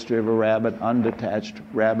life history of a rabbit, undetached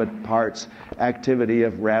rabbit parts, activity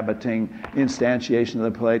of rabbiting, instantiation of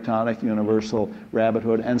the Platonic universal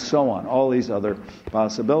rabbithood, and so on. All these other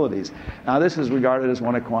possibilities. Now, this is regarded as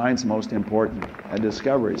one of Quine's most important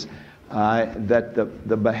discoveries, that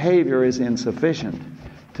the behavior is insufficient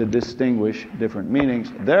to distinguish different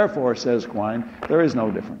meanings. Therefore, says Quine, there is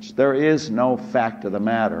no difference. There is no fact of the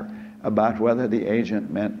matter about whether the agent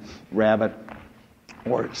meant rabbit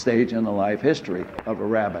or stage in the life history of a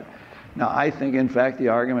rabbit. Now, I think, in fact, the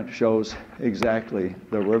argument shows exactly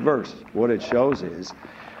the reverse. What it shows is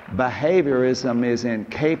behaviorism is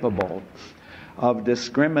incapable of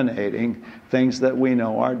discriminating things that we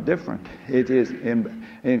know are different. It is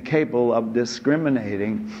incapable of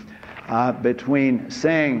discriminating between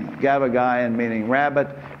saying Gavagayan meaning rabbit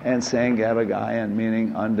and saying Gavagayan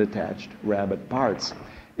meaning undetached rabbit parts.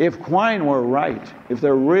 If Quine were right, if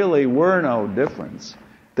there really were no difference,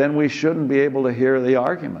 then we shouldn't be able to hear the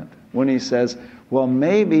argument when he says, well,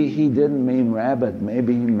 maybe he didn't mean rabbit,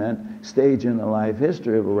 maybe he meant stage in the life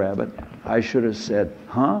history of a rabbit. I should have said,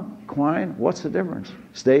 huh, Quine, what's the difference?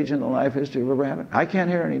 Stage in the life history of a rabbit? I can't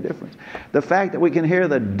hear any difference. The fact that we can hear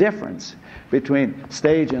the difference between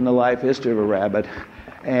stage in the life history of a rabbit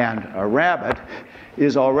and a rabbit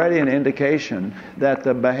is already an indication that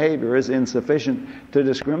the behavior is insufficient to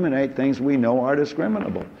discriminate things we know are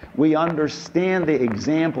discriminable. We understand the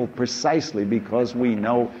example precisely because we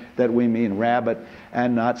know that we mean rabbit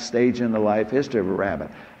and not stage in the life history of a rabbit.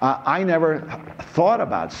 I never thought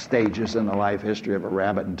about stages in the life history of a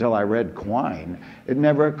rabbit until I read Quine. It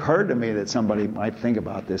never occurred to me that somebody might think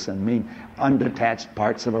about this and mean undetached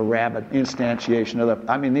parts of a rabbit, instantiation of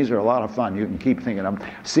the... I mean, these are a lot of fun. You can keep thinking of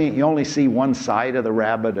them. You only see one side of the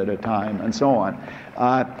rabbit at a time and so on.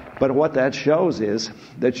 But what that shows is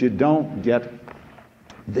that you don't get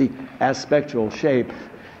the aspectual shape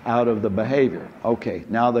out of the behavior. Okay,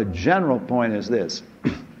 now the general point is this.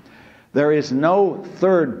 There is no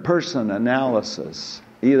third-person analysis,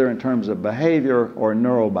 either in terms of behavior or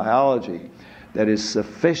neurobiology, that is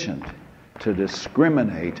sufficient to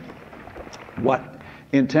discriminate what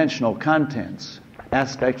intentional contents,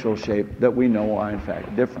 aspectual shape, that we know are in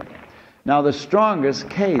fact different. Now, the strongest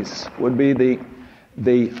case would be the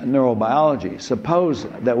neurobiology. Suppose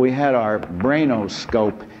that we had our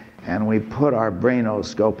brainoscope and we put our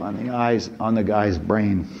brainoscope on the guy's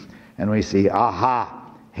brain and we see, aha,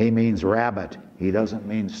 he means rabbit. He doesn't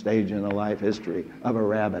mean stage in the life history of a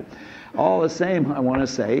rabbit. All the same, I want to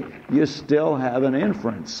say, you still have an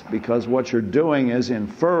inference because what you're doing is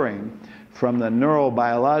inferring from the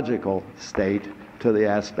neurobiological state to the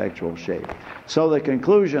aspectual shape. So the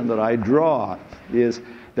conclusion that I draw is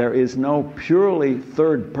there is no purely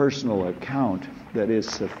third-personal account that is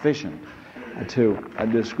sufficient to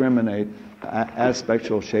discriminate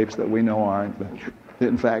aspectual shapes that we know are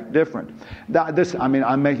in fact different.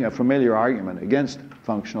 I'm making a familiar argument against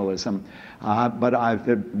functionalism, but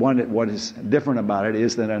what is different about it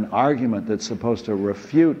is that an argument that's supposed to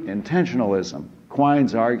refute intentionalism,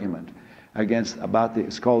 Quine's argument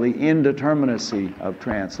it's called the indeterminacy of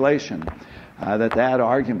translation, that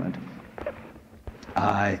argument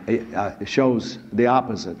shows the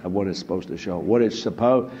opposite of what it's supposed to show. What it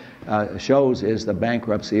shows is the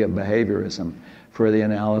bankruptcy of behaviorism for the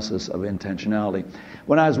analysis of intentionality.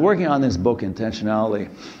 When I was working on this book, Intentionality,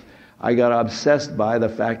 I got obsessed by the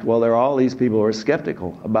fact, well, there are all these people who are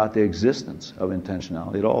skeptical about the existence of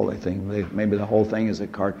intentionality at all. They think maybe the whole thing is a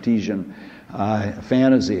Cartesian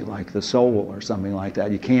fantasy, like the soul or something like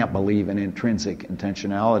that. You can't believe in intrinsic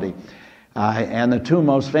intentionality. And the two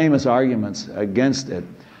most famous arguments against it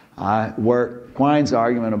were Quine's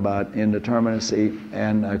argument about indeterminacy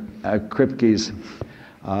and Kripke's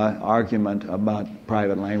argument about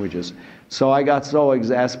private languages. So I got so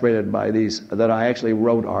exasperated by these that I actually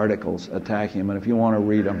wrote articles attacking them. And if you want to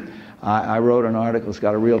read them, I wrote an article. It's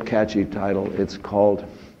got a real catchy title. It's called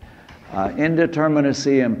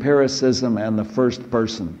Indeterminacy, Empiricism, and the First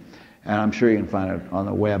Person. And I'm sure you can find it on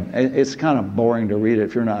the web. It's kind of boring to read it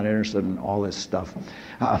if you're not interested in all this stuff.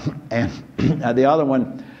 And the other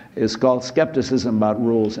one is called Skepticism About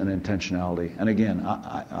Rules and Intentionality. And again,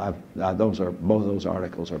 both of those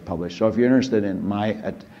articles are published. So if you're interested in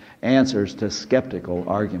my answers to skeptical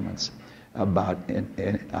arguments about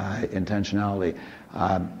intentionality,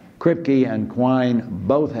 Kripke and Quine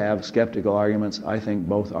both have skeptical arguments. I think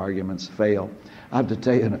both arguments fail. I have to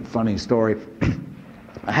tell you a funny story.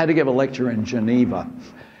 I had to give a lecture in Geneva,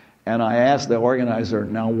 and I asked the organizer,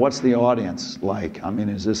 now what's the audience like? I mean,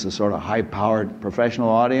 is this a sort of high-powered professional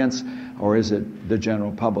audience, or is it the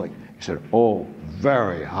general public? He said, oh,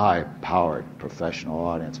 very high-powered professional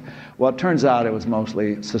audience. Well, it turns out it was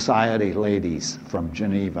mostly society ladies from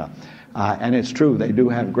Geneva. And it's true, they do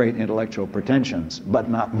have great intellectual pretensions, but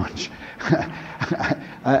not much,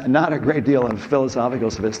 not a great deal of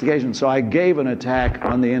philosophical sophistication. So I gave an attack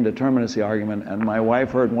on the indeterminacy argument, and my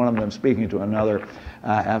wife heard one of them speaking to another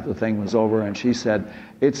after the thing was over, and she said,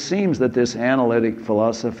 it seems that this analytic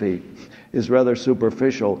philosophy is rather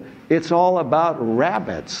superficial. It's all about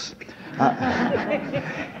rabbits.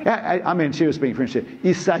 I mean, she was speaking French.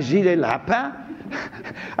 Il s'agit des lapins.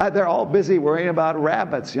 They're all busy worrying about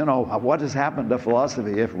rabbits. You know, what has happened to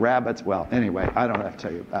philosophy if rabbits... Well, anyway, I don't have to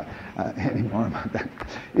tell you any more about that.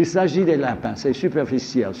 Il s'agit des lapins. C'est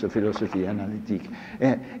superficiel, cette philosophie analytique.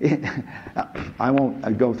 I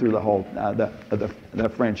won't go through the whole, the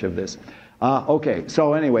French of this. Okay,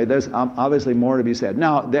 so anyway, there's obviously more to be said.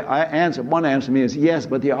 Now, one answer to me is yes,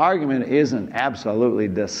 but the argument isn't absolutely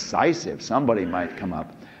decisive. Somebody might come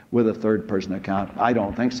up with a third-person account. I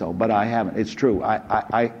don't think so, but I haven't. It's true.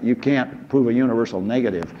 You can't prove a universal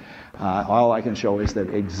negative. All I can show is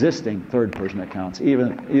that existing third-person accounts, either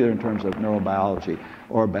in terms of neurobiology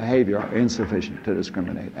or behavior, are insufficient to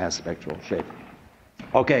discriminate as spectral shape.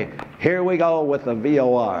 Okay, here we go with the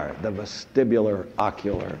VOR, the vestibular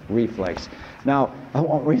ocular reflex. Now,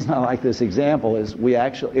 one reason I like this example is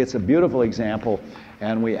it's a beautiful example,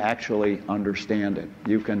 and we actually understand it.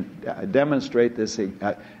 You can demonstrate this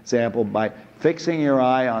example by fixing your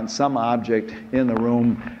eye on some object in the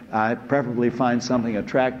room, preferably find something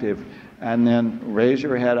attractive, and then raise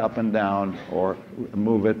your head up and down or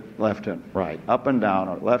move it left and right, up and down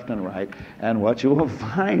or left and right, and what you will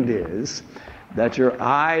find is that your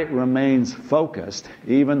eye remains focused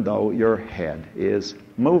even though your head is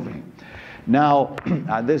moving. Now,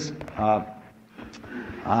 this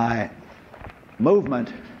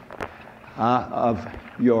movement of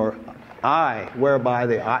your eye, whereby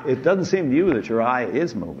the eye, it doesn't seem to you that your eye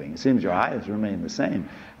is moving. It seems your eyes remain the same.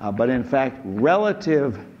 But in fact,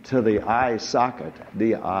 relative to the eye socket,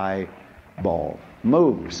 the eyeball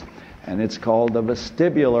moves. And it's called the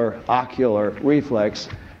vestibular ocular reflex,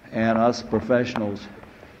 and us professionals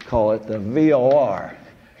call it the VOR.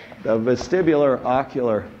 The vestibular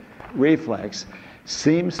ocular reflex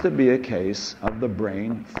seems to be a case of the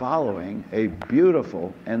brain following a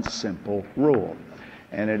beautiful and simple rule.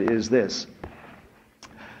 And it is this: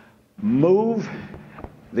 move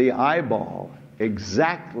the eyeball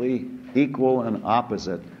exactly equal and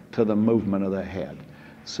opposite to the movement of the head.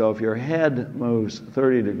 So if your head moves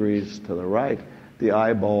 30 degrees to the right, the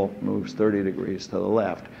eyeball moves 30 degrees to the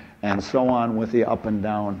left, and so on with the up and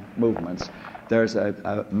down movements. There's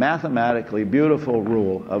a mathematically beautiful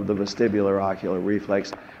rule of the vestibular ocular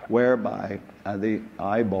reflex whereby the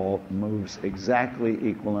eyeball moves exactly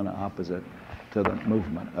equal and opposite to the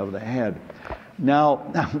movement of the head.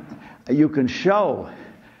 Now, you can show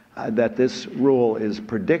that this rule is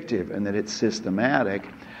predictive and that it's systematic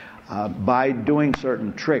by doing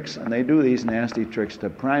certain tricks, and they do these nasty tricks to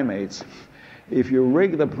primates. If you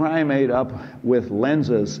rig the primate up with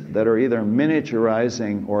lenses that are either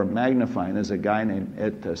miniaturizing or magnifying, there's a guy named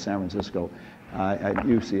at San Francisco at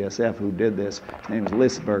UCSF who did this. His name is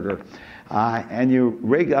Lisberger. And you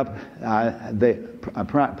rig up the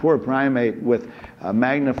poor primate with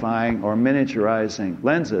magnifying or miniaturizing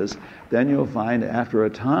lenses, then you'll find after a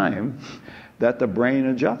time that the brain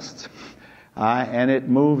adjusts. And it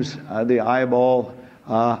moves the eyeball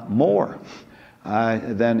more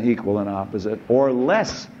than equal and opposite, or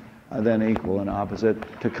less than equal and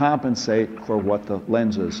opposite, to compensate for what the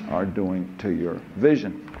lenses are doing to your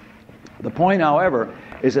vision. The point, however,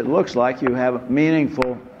 is it looks like you have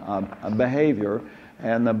meaningful behavior,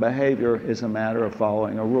 and the behavior is a matter of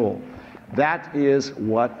following a rule. That is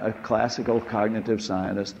what a classical cognitive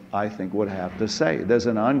scientist, I think, would have to say. There's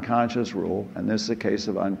an unconscious rule, and this is a case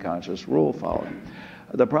of unconscious rule following.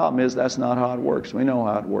 The problem is that's not how it works. We know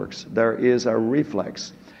how it works. There is a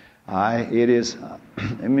reflex. It is,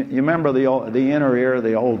 you remember the inner ear,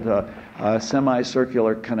 the old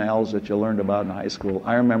semicircular canals that you learned about in high school?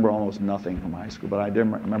 I remember almost nothing from high school, but I did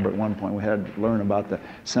remember at one point we had to learn about the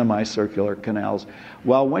semicircular canals.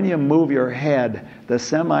 Well, when you move your head, the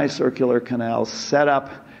semicircular canals set up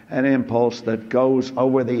an impulse that goes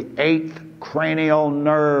over the 8th cranial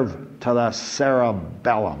nerve to the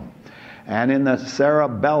cerebellum. And in the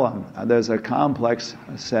cerebellum, there's a complex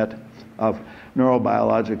set of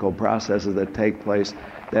neurobiological processes that take place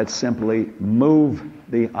that simply move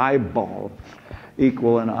the eyeball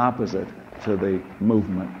equal and opposite to the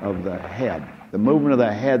movement of the head. The movement of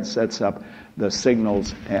the head sets up the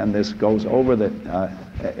signals, and this goes over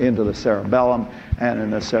into the cerebellum, and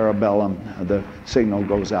in the cerebellum, the signal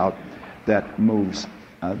goes out that moves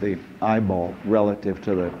the eyeball relative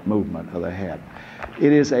to the movement of the head.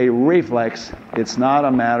 It is a reflex. It's not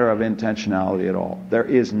a matter of intentionality at all. There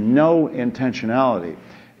is no intentionality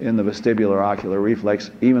in the vestibular ocular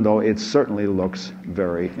reflex, even though it certainly looks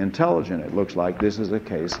very intelligent. It looks like this is a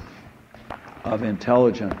case of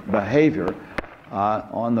intelligent behavior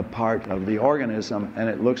on the part of the organism, and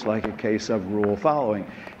it looks like a case of rule following.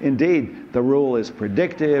 Indeed, the rule is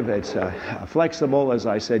predictive, it's flexible. As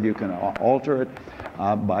I said, you can alter it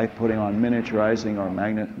by putting on miniaturizing or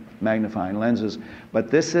magnifying lenses.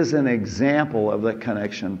 But this is an example of the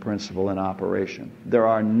connection principle in operation. There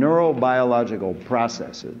are neurobiological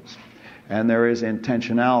processes, and there is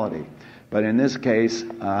intentionality. But in this case,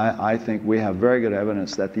 I think we have very good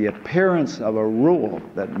evidence that the appearance of a rule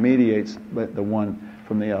that mediates the one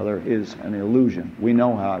from the other is an illusion. We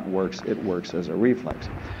know how it works. It works as a reflex.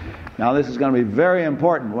 Now, this is going to be very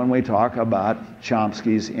important when we talk about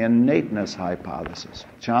Chomsky's innateness hypothesis.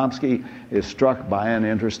 Chomsky is struck by an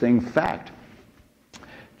interesting fact.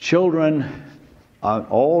 Children of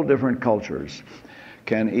all different cultures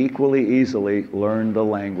can equally easily learn the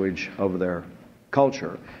language of their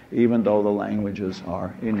culture, even though the languages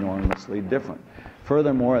are enormously different.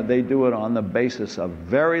 Furthermore, they do it on the basis of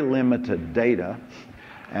very limited data,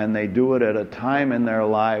 and they do it at a time in their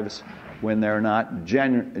lives when they're not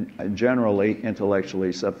generally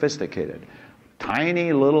intellectually sophisticated.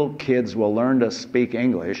 Tiny little kids will learn to speak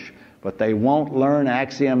English, but they won't learn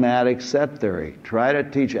axiomatic set theory. Try to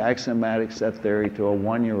teach axiomatic set theory to a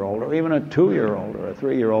 1-year-old or even a 2-year-old or a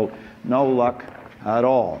 3-year-old, no luck at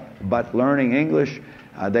all. But learning English,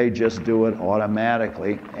 they just do it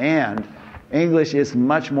automatically. And English is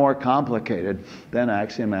much more complicated than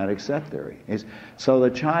axiomatic set theory. So the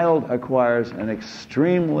child acquires an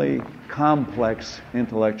extremely complex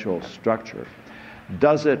intellectual structure,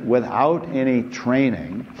 does it without any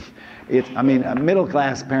training.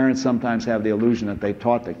 Middle-class parents sometimes have the illusion that they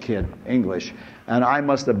taught the kid English, and I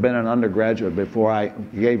must have been an undergraduate before I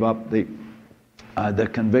gave up the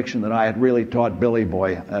conviction that I had really taught Billy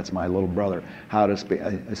Boy, that's my little brother, how to speak.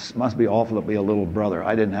 It must be awful to be a little brother.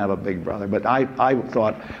 I didn't have a big brother, but I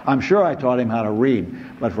thought, I'm sure I taught him how to read,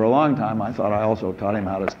 but for a long time I thought I also taught him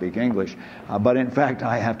how to speak English. But in fact,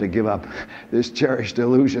 I have to give up this cherished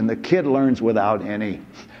illusion. The kid learns without any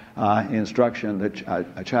instruction. That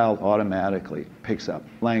a child automatically picks up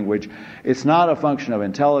language. It's not a function of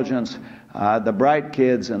intelligence. The bright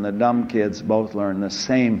kids and the dumb kids both learn the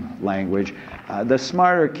same language. The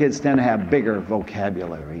smarter kids tend to have bigger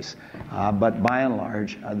vocabularies, but by and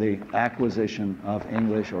large, the acquisition of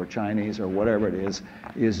English or Chinese or whatever it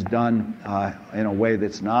is done in a way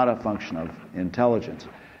that's not a function of intelligence.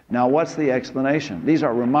 Now, what's the explanation? These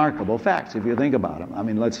are remarkable facts if you think about them. I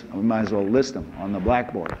mean, we might as well list them on the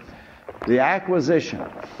blackboard. The acquisition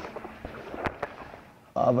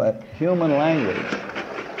of a human language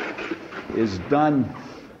is done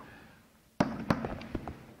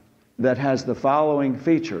that has the following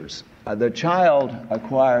features. The child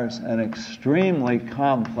acquires an extremely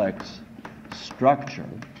complex structure,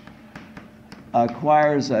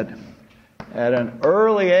 acquires it at an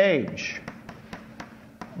early age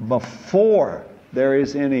before there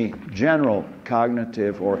is any general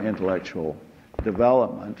cognitive or intellectual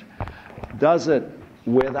development, does it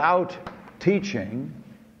without teaching.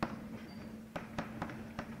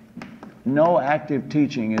 No active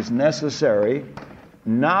teaching is necessary,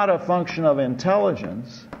 not a function of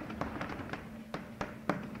intelligence.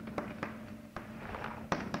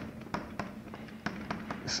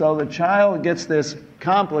 So the child gets this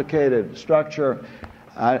complicated structure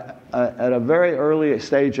at a very early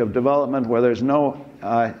stage of development where there's no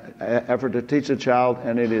effort to teach the child,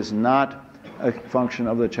 and it is not a function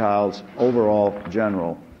of the child's overall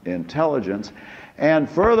general intelligence. And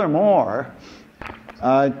furthermore,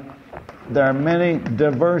 there are many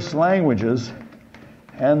diverse languages,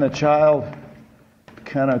 and the child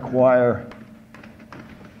can acquire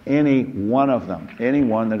any one of them, any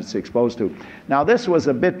one that it's exposed to. Now, this was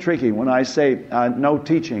a bit tricky when I say no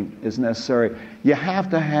teaching is necessary. You have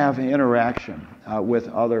to have interaction with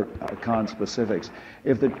other conspecifics.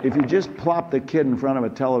 If you just plop the kid in front of a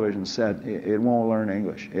television set, it won't learn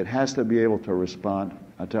English. It has to be able to respond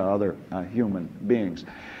to other human beings.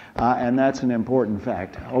 And that's an important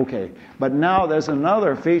fact. Okay, but now there's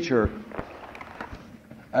another feature.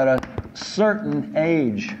 At a certain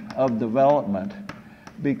age of development,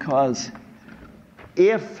 because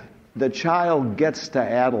if the child gets to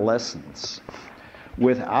adolescence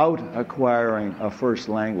without acquiring a first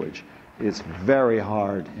language, it's very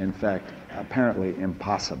hard, in fact, apparently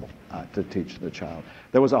impossible to teach the child.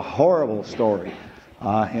 There was a horrible story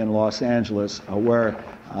in Los Angeles where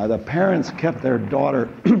the parents kept their daughter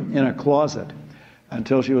in a closet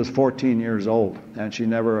until she was 14 years old, and she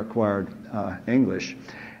never acquired English.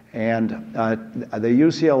 And the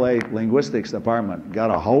UCLA linguistics department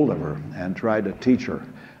got a hold of her and tried to teach her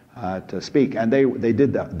to speak. And they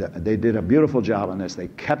did a beautiful job on this. They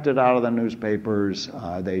kept it out of the newspapers.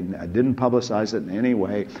 They didn't publicize it in any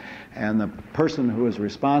way. And the person who was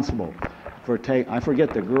responsible for I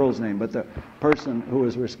forget the girl's name, but the person who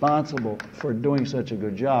is responsible for doing such a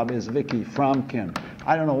good job is Vicki Fromkin.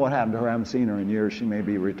 I don't know what happened to her. I haven't seen her in years. She may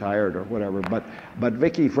be retired or whatever. But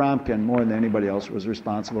Vicki Fromkin, more than anybody else, was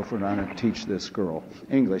responsible for trying to teach this girl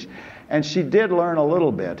English. And she did learn a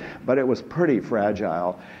little bit, but it was pretty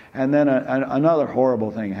fragile. And then another horrible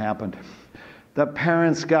thing happened. The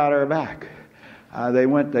parents got her back.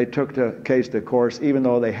 They took the case to court, even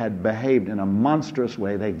though they had behaved in a monstrous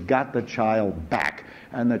way. They got the child back,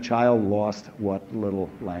 and the child lost what little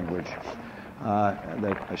language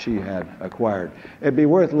that she had acquired. It'd be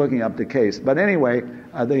worth looking up the case. But anyway,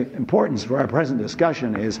 the importance for our present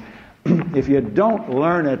discussion is if you don't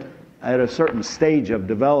learn it at a certain stage of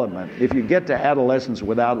development, if you get to adolescence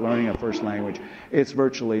without learning a first language, it's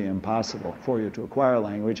virtually impossible for you to acquire a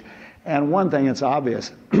language. And one thing that's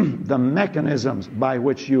obvious, the mechanisms by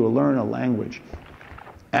which you learn a language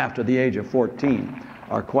after the age of 14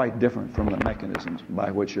 are quite different from the mechanisms by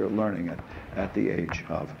which you're learning it at the age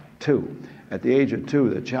of 2. At the age of 2,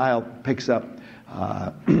 the child picks up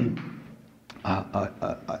a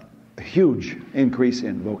huge increase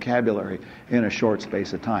in vocabulary in a short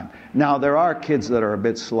space of time. Now, there are kids that are a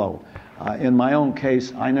bit slow. In my own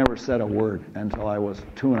case, I never said a word until I was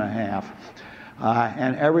 2 and a half.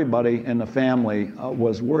 And everybody in the family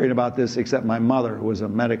was worried about this except my mother, who was a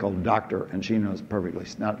medical doctor, and she knows perfectly,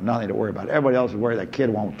 nothing to worry about. Everybody else is worried that kid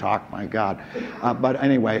won't talk, my God. But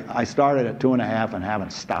anyway, I started at 2 and a half and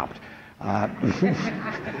haven't stopped. But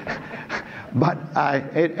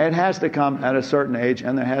it has to come at a certain age,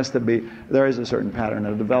 and there is a certain pattern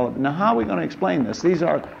of development. Now, how are we going to explain this? These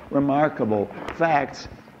are remarkable facts.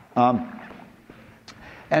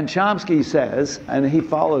 And Chomsky says, and he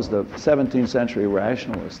follows the 17th century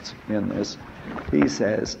rationalists in this, he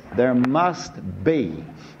says, there must be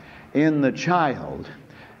in the child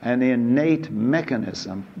an innate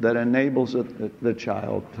mechanism that enables the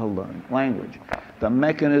child to learn language. The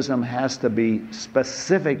mechanism has to be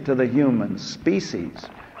specific to the human species,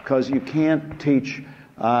 because you can't teach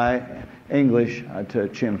English to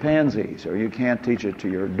chimpanzees, or you can't teach it to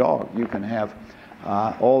your dog. You can have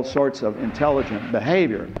all sorts of intelligent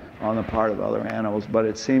behavior on the part of other animals, but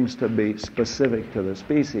it seems to be specific to the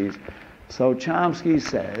species. So Chomsky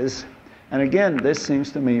says, and again, this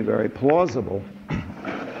seems to me very plausible,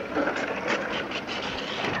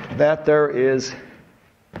 that there is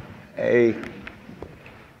a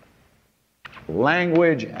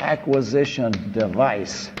language acquisition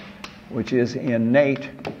device which is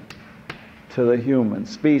innate to the human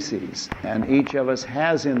species, and each of us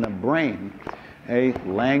has in the brain a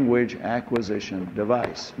language acquisition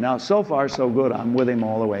device. Now, so far, so good. I'm with him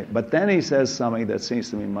all the way. But then he says something that seems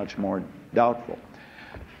to me much more doubtful.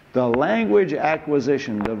 The language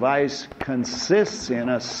acquisition device consists in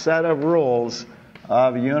a set of rules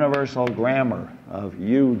of universal grammar, of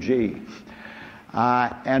UG.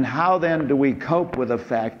 And how then do we cope with the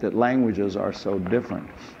fact that languages are so different?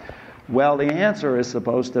 Well, the answer is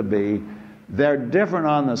supposed to be they're different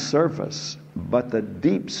on the surface, but the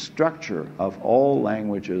deep structure of all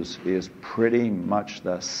languages is pretty much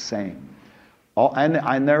the same.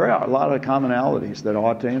 And there are a lot of commonalities that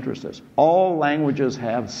ought to interest us. All languages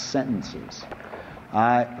have sentences.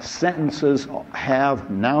 Sentences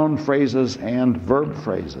have noun phrases and verb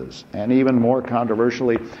phrases. And even more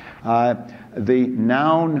controversially, the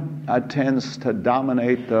noun tends to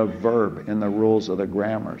dominate the verb in the rules of the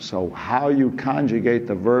grammar. So how you conjugate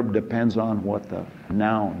the verb depends on what the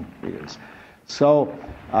noun is. So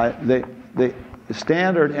the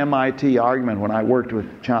standard MIT argument when I worked with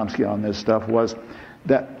Chomsky on this stuff was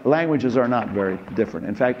that languages are not very different.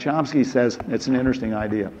 In fact, Chomsky says, it's an interesting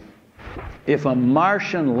idea, if a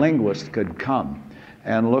Martian linguist could come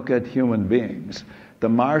and look at human beings, the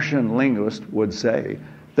Martian linguist would say,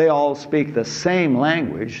 they all speak the same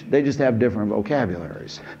language, they just have different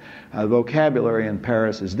vocabularies. The vocabulary in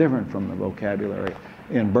Paris is different from the vocabulary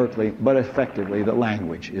in Berkeley, but effectively the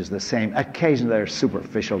language is the same. Occasionally there are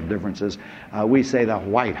superficial differences. We say the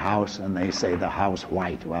White House and they say the House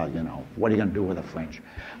White. Well, you know, what are you going to do with the French?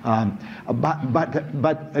 But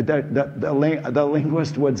the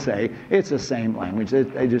linguist would say it's the same language.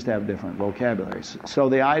 They just have different vocabularies. So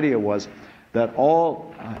the idea was that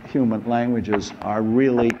all human languages are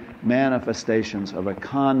really manifestations of a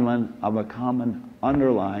common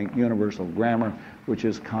underlying universal grammar, which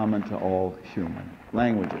is common to all human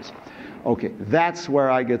languages. Okay, that's where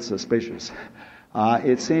I get suspicious.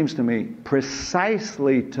 It seems to me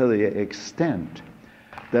precisely to the extent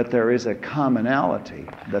that there is a commonality,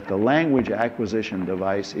 that the language acquisition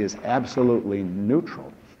device is absolutely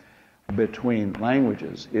neutral between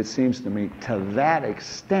languages. It seems to me to that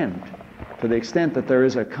extent, to the extent that there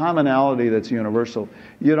is a commonality that's universal,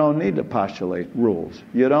 you don't need to postulate rules.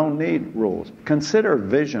 You don't need rules. Consider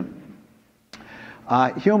vision.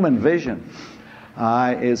 Human vision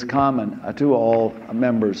is common to all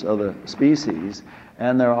members of the species,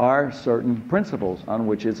 and there are certain principles on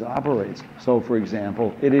which it operates. So, for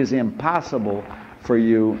example, it is impossible for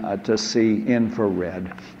you to see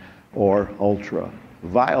infrared or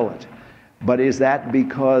ultraviolet. But is that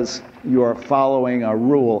because you're following a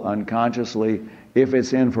rule unconsciously? If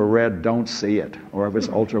it's infrared, don't see it. Or if it's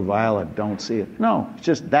ultraviolet, don't see it. No, it's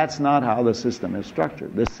just that's not how the system is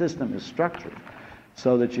structured. The system is structured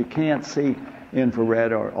so that you can't see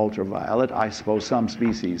infrared or ultraviolet. I suppose some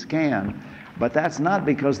species can. But that's not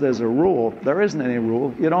because there's a rule. There isn't any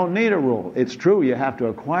rule. You don't need a rule. It's true you have to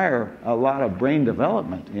acquire a lot of brain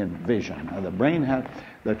development in vision. The brain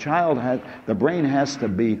has to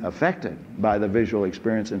be affected by the visual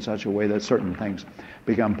experience in such a way that certain things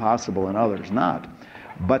become possible and others not.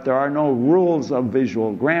 But there are no rules of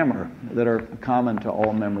visual grammar that are common to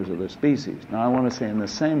all members of the species. Now, I want to say in the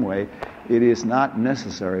same way, it is not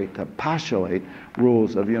necessary to postulate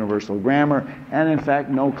rules of universal grammar, and in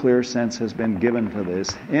fact, no clear sense has been given to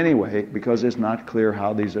this anyway, because it's not clear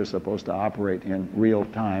how these are supposed to operate in real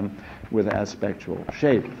time with aspectual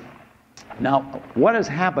shape. Now, what has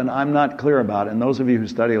happened, I'm not clear about, and those of you who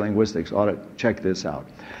study linguistics ought to check this out.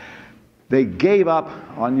 They gave up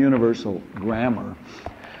on universal grammar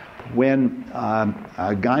when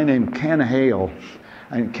a guy named Ken Hale,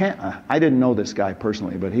 I didn't know this guy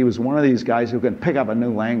personally, but he was one of these guys who can pick up a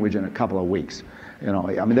new language in a couple of weeks. You know,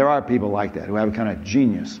 I mean, there are people like that who have a kind of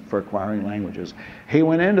genius for acquiring languages. He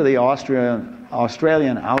went into the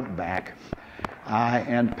Australian outback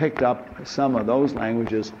and picked up some of those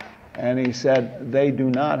languages, and he said they do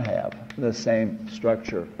not have the same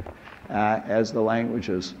structure as the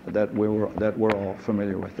languages that we're all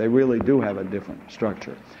familiar with. They really do have a different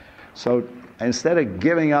structure. So instead of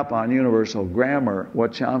giving up on universal grammar,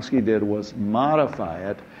 what Chomsky did was modify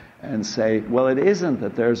it and say, well, it isn't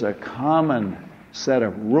that there's a common set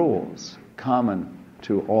of rules common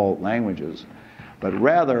to all languages, but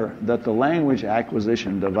rather that the language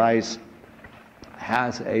acquisition device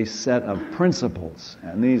has a set of principles,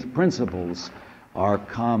 and these principles are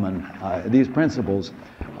common. These principles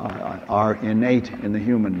are innate in the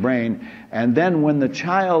human brain, and then when the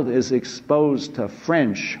child is exposed to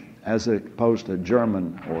French as opposed to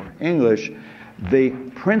German or English, the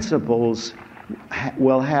principles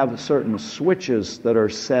will have certain switches that are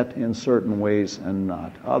set in certain ways and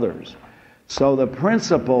not others. So the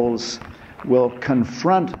principles will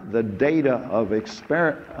confront the data of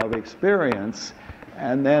experience,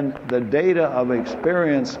 and then the data of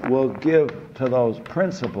experience will give to those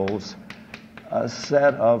principles a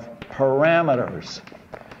set of parameters.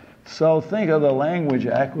 So think of the language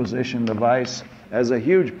acquisition device as a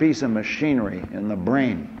huge piece of machinery in the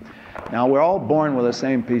brain. Now, we're all born with the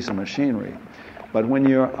same piece of machinery, but when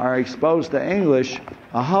you are exposed to English,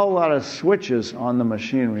 a whole lot of switches on the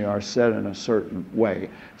machinery are set in a certain way.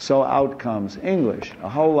 So out comes English. A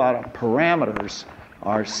whole lot of parameters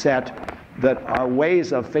are set that are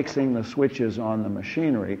ways of fixing the switches on the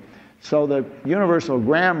machinery. So the universal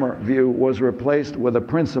grammar view was replaced with a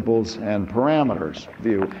principles and parameters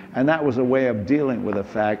view, and that was a way of dealing with the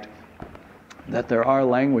fact that there are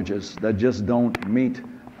languages that just don't meet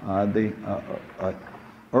the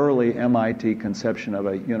early MIT conception of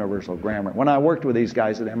a universal grammar. When I worked with these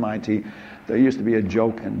guys at MIT, there used to be a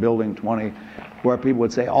joke in Building 20 where people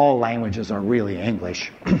would say all languages are really English,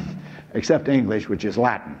 except English, which is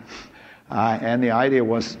Latin. And the idea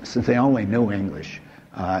was, since they only knew English,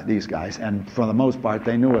 these guys, and for the most part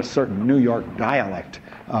they knew a certain New York dialect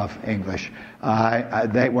of English,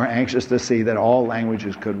 they were anxious to see that all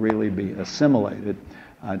languages could really be assimilated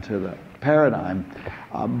to the paradigm.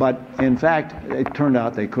 But in fact, it turned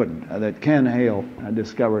out they couldn't. That Ken Hale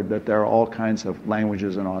discovered that there are all kinds of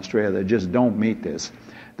languages in Australia that just don't meet this.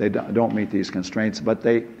 They don't meet these constraints, but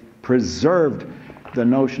they preserved the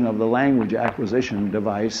notion of the language acquisition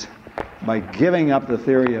device by giving up the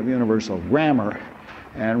theory of universal grammar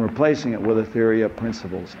and replacing it with a theory of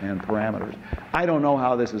principles and parameters. I don't know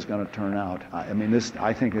how this is going to turn out. I mean,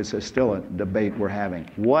 I think this is still a debate we're having.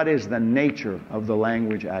 What is the nature of the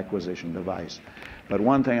language acquisition device? But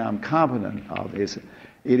one thing I'm confident of is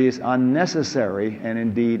it is unnecessary and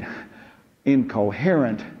indeed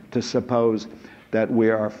incoherent to suppose that we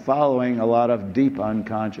are following a lot of deep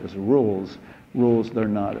unconscious rules that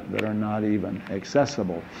are not even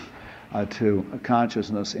accessible. to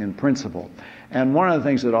consciousness in principle. And one of the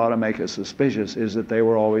things that ought to make us suspicious is that they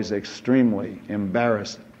were always extremely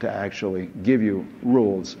embarrassed to actually give you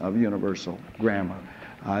rules of universal grammar.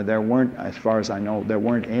 There weren't, as far as I know, there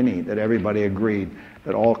weren't any that everybody agreed,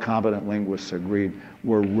 that all competent linguists agreed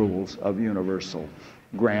were rules of universal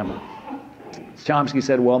grammar. Chomsky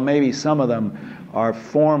said, well, maybe some of them are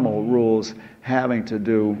formal rules having to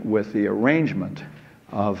do with the arrangement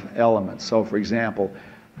of elements. So, for example,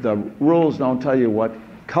 the rules don't tell you what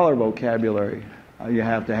color vocabulary you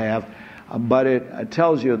have to have, but it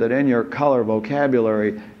tells you that in your color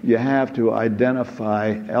vocabulary you have to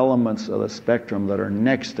identify elements of the spectrum that are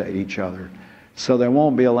next to each other. So there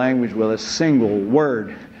won't be a language with a single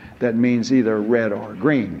word that means either red or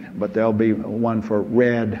green, but there'll be one for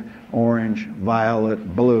red, orange,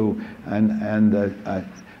 violet, blue, and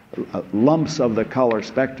lumps of the color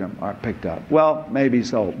spectrum are picked up. Well, maybe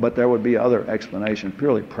so, but there would be other explanations,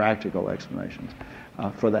 purely practical explanations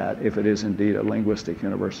for that, if it is indeed a linguistic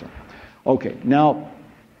universal. Okay, now,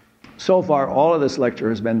 so far all of this lecture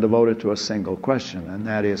has been devoted to a single question, and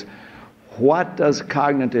that is, what does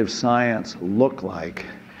cognitive science look like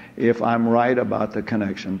if I'm right about the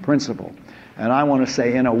connection principle? And I want to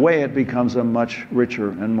say, in a way, it becomes a much richer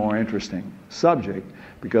and more interesting subject,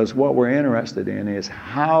 because what we're interested in is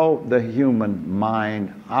how the human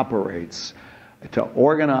mind operates to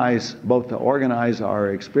organize, both to organize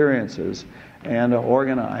our experiences and to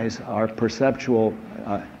organize our perceptual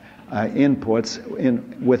inputs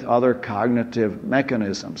with other cognitive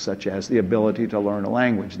mechanisms, such as the ability to learn a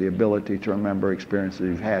language, the ability to remember experiences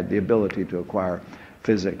you've had, the ability to acquire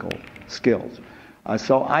physical skills.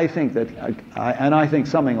 So I think that, and I think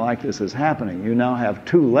something like this is happening. You now have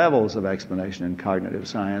two levels of explanation in cognitive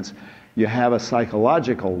science. You have a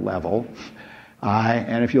psychological level,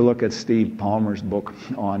 and if you look at Steve Palmer's book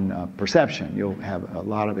on perception, you'll have a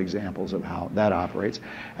lot of examples of how that operates.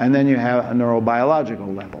 And then you have a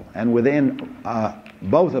neurobiological level. And within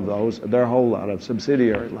both of those, there are a whole lot of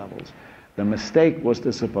subsidiary levels. The mistake was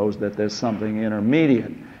to suppose that there's something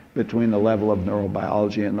intermediate between the level of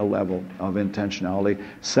neurobiology and the level of intentionality,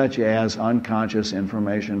 such as unconscious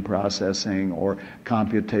information processing or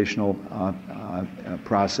computational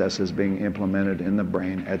processes being implemented in the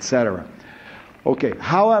brain, etc. Okay,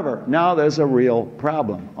 however, now there's a real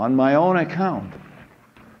problem. On my own account,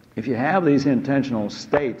 if you have these intentional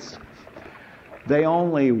states, they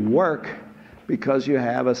only work because you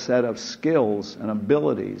have a set of skills and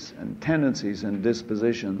abilities and tendencies and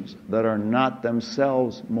dispositions that are not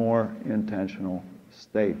themselves more intentional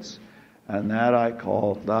states. And that I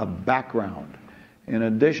call the background. In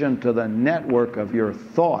addition to the network of your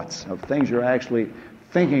thoughts, of things you're actually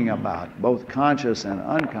thinking about, both conscious and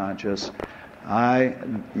unconscious,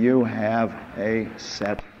 you have a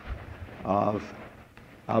set of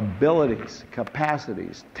abilities,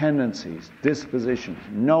 capacities, tendencies, dispositions,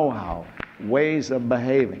 know-how, ways of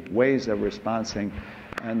behaving, ways of responding,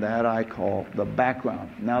 and that I call the background.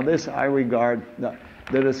 Now this I regard,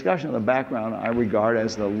 the discussion of the background I regard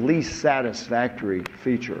as the least satisfactory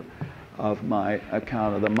feature of my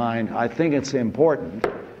account of the mind. I think it's important,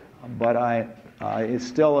 but it's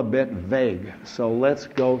still a bit vague. So let's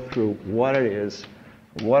go through what it is,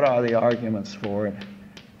 what are the arguments for it,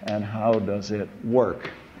 and how does it work.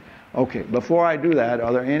 Okay, before I do that,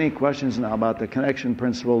 are there any questions now about the connection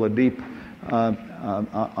principle, the deep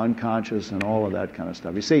unconscious, and all of that kind of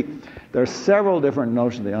stuff? You see, there are several different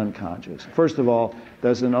notions of the unconscious. First of all,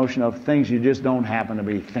 there's the notion of things you just don't happen to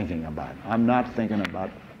be thinking about. I'm not thinking about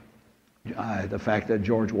the fact that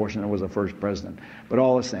George Washington was the first president, but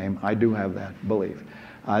all the same, I do have that belief.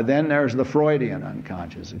 Then there's the Freudian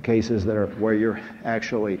unconscious, cases that are where you're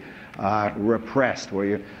actually repressed, where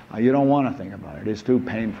you don't want to think about it. It's too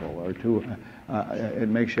painful, or too it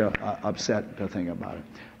makes you upset to think about it.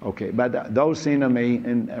 Okay, but those seem to me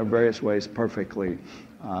in various ways perfectly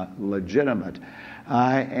legitimate.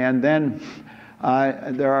 And then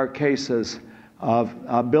there are cases of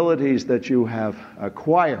abilities that you have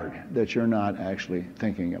acquired that you're not actually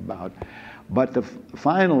thinking about. But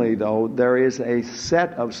finally, though, there is a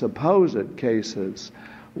set of supposed cases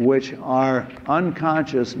which are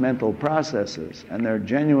unconscious mental processes, and they're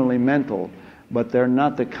genuinely mental, but they're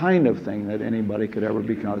not the kind of thing that anybody could ever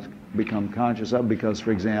become conscious of, because,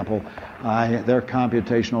 for example, there are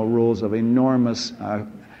computational rules of enormous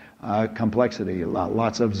complexity,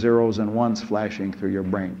 lots of zeros and ones flashing through your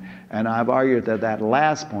brain. And I've argued that that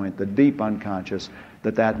last point, the deep unconscious,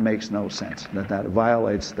 that makes no sense, that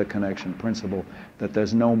violates the connection principle, that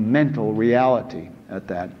there's no mental reality at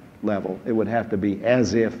that level. It would have to be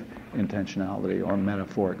as if intentionality or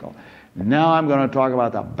metaphorical. Now I'm going to talk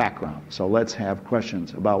about the background. So let's have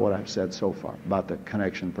questions about what I've said so far, about the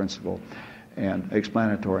connection principle and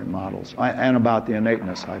explanatory models, and about the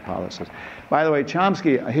innateness hypothesis. By the way,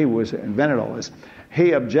 Chomsky, he invented all this.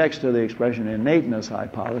 He objects to the expression innateness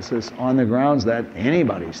hypothesis on the grounds that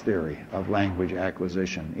anybody's theory of language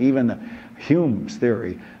acquisition, even Hume's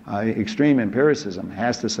theory, extreme empiricism,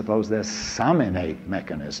 has to suppose there's some innate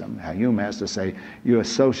mechanism. Hume has to say you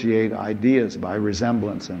associate ideas by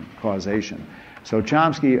resemblance and causation. So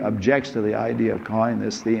Chomsky objects to the idea of calling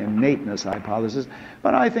this the innateness hypothesis,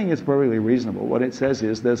 but I think it's perfectly reasonable. What it says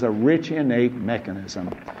is there's a rich innate mechanism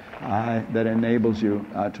that enables you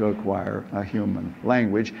to acquire a human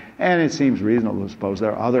language, and it seems reasonable to suppose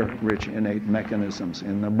there are other rich innate mechanisms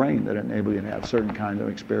in the brain that enable you to have certain kinds of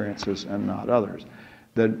experiences and not others.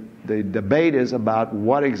 The debate is about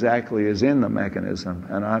what exactly is in the mechanism,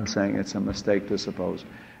 and I'm saying it's a mistake to suppose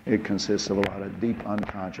it consists of a lot of deep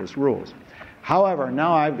unconscious rules. However,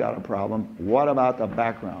 now I've got a problem. What about the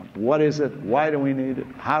background? What is it? Why do we need it?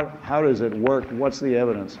 How does it work? What's the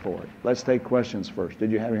evidence for it? Let's take questions first.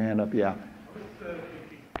 Did you have your hand up? Yeah. What is the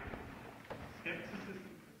skepticism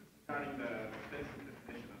regarding the extensive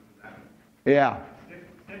definition of the rabbit? Yeah.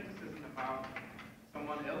 Skepticism about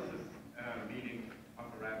someone else's meaning of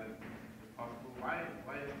a rabbit is possible. Why is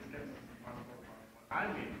skepticism possible about what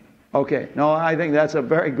I mean? Okay, no, I think that's a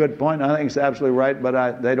very good point. I think it's absolutely right,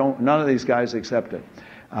 but none of these guys accept it.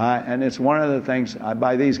 And it's one of the things,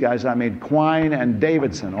 by these guys I mean Quine and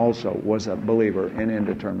Davidson also was a believer in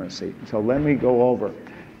indeterminacy. So let me go over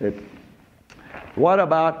it. What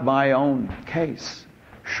about my own case?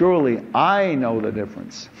 Surely I know the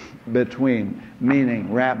difference between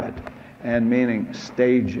meaning rabbit and meaning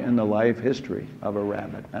stage in the life history of a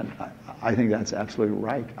rabbit. And I think that's absolutely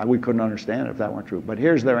right. We couldn't understand it if that weren't true. But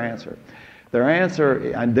here's their answer. Their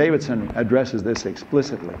answer, and Davidson addresses this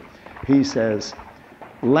explicitly. He says,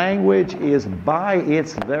 language is by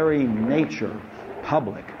its very nature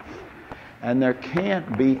public. And there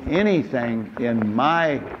can't be anything in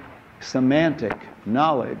my semantic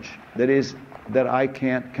knowledge that I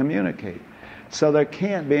can't communicate. So there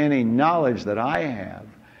can't be any knowledge that I have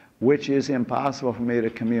which is impossible for me to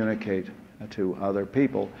communicate to other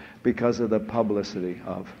people because of the publicity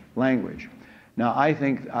of language. Now, I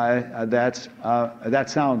think that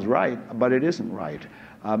sounds right, but it isn't right,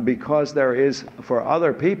 because there is, for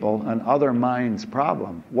other people, an other mind's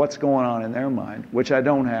problem. What's going on in their mind, which I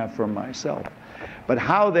don't have for myself. But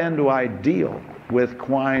how then do I deal with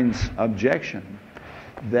Quine's objection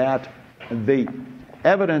that the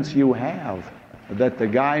evidence you have that the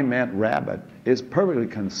guy meant rabbit is perfectly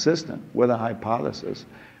consistent with a hypothesis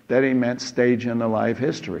that he meant stage in the life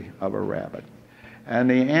history of a rabbit? And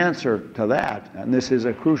the answer to that, and this is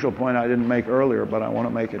a crucial point I didn't make earlier, but I want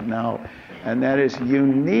to make it now, and that is you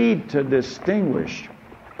need to distinguish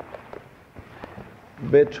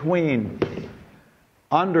between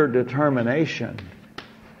underdetermination,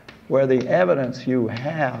 where the evidence you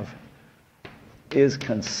have is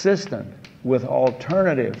consistent with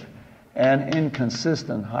alternative and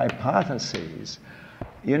inconsistent hypotheses.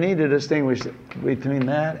 You need to distinguish between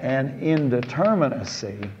that and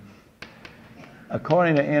indeterminacy.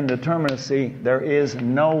 According to indeterminacy, there is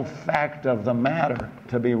no fact of the matter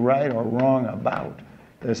to be right or wrong about.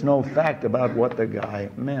 There's no fact about what the guy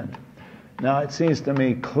meant. Now, it seems to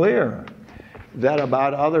me clear that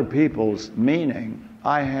about other people's meaning,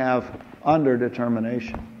 I have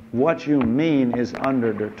underdetermination. What you mean is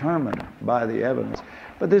underdetermined by the evidence.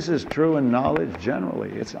 But this is true in knowledge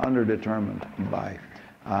generally. It's underdetermined by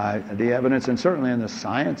the evidence, and certainly in the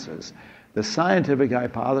sciences. The scientific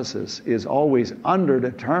hypothesis is always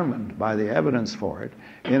underdetermined by the evidence for it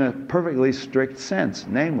in a perfectly strict sense.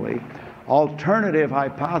 Namely, alternative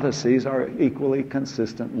hypotheses are equally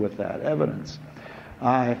consistent with that evidence.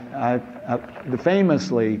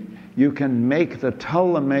 Famously, you can make the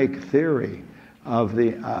Ptolemaic theory of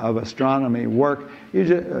astronomy work.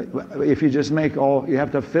 If you just make you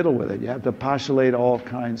have to fiddle with it. You have to postulate all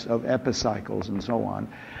kinds of epicycles and so on.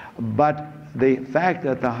 But the fact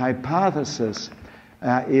that the hypothesis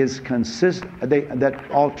is consistent,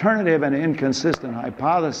 that alternative and inconsistent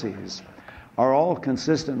hypotheses are all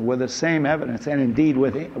consistent with the same evidence, and indeed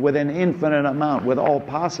with an infinite amount, with all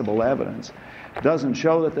possible evidence, doesn't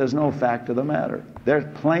show that there's no fact of the matter. There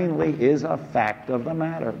plainly is a fact of the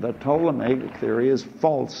matter. The Ptolemaic theory is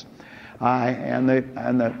false, and the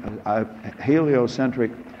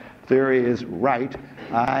heliocentric theory is right,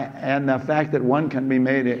 and the fact that one can be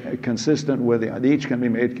made consistent with each can be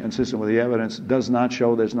made consistent with the evidence does not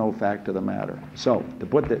show there's no fact of the matter. So,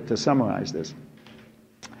 to summarize this,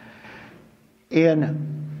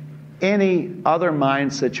 in any other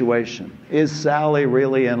mind situation. Is Sally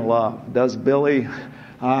really in love? Does Billy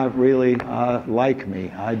really like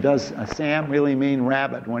me? Does Sam really mean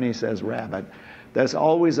rabbit when he says rabbit? There's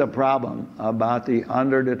always a problem about the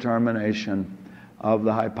underdetermination of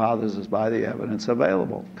the hypothesis by the evidence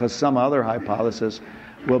available, because some other hypothesis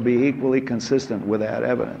will be equally consistent with that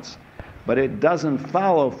evidence. But it doesn't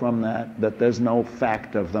follow from that that there's no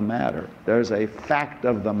fact of the matter. There's a fact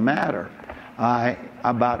of the matter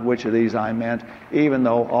about which of these I meant, even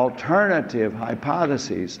though alternative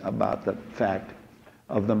hypotheses about the fact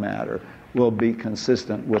of the matter will be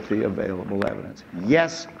consistent with the available evidence.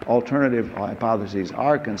 Yes, alternative hypotheses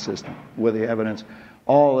are consistent with the evidence.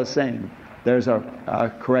 All the same, there's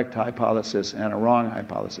a correct hypothesis and a wrong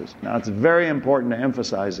hypothesis. Now, it's very important to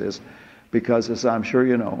emphasize this because, as I'm sure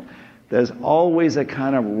you know, there's always a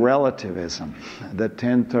kind of relativism that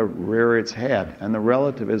tends to rear its head. And the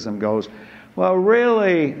relativism goes, well,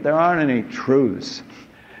 really, there aren't any truths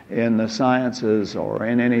in the sciences or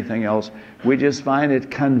in anything else. We just find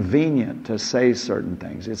it convenient to say certain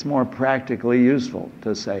things. It's more practically useful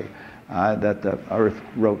to say that the Earth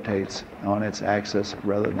rotates on its axis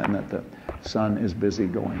rather than that the sun is busy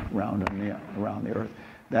going around the Earth.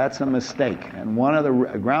 That's a mistake. And one of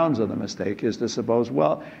the grounds of the mistake is to suppose,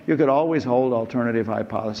 well, you could always hold alternative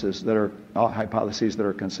hypotheses that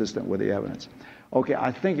are consistent with the evidence. Okay,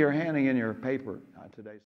 I think you're handing in your paper today.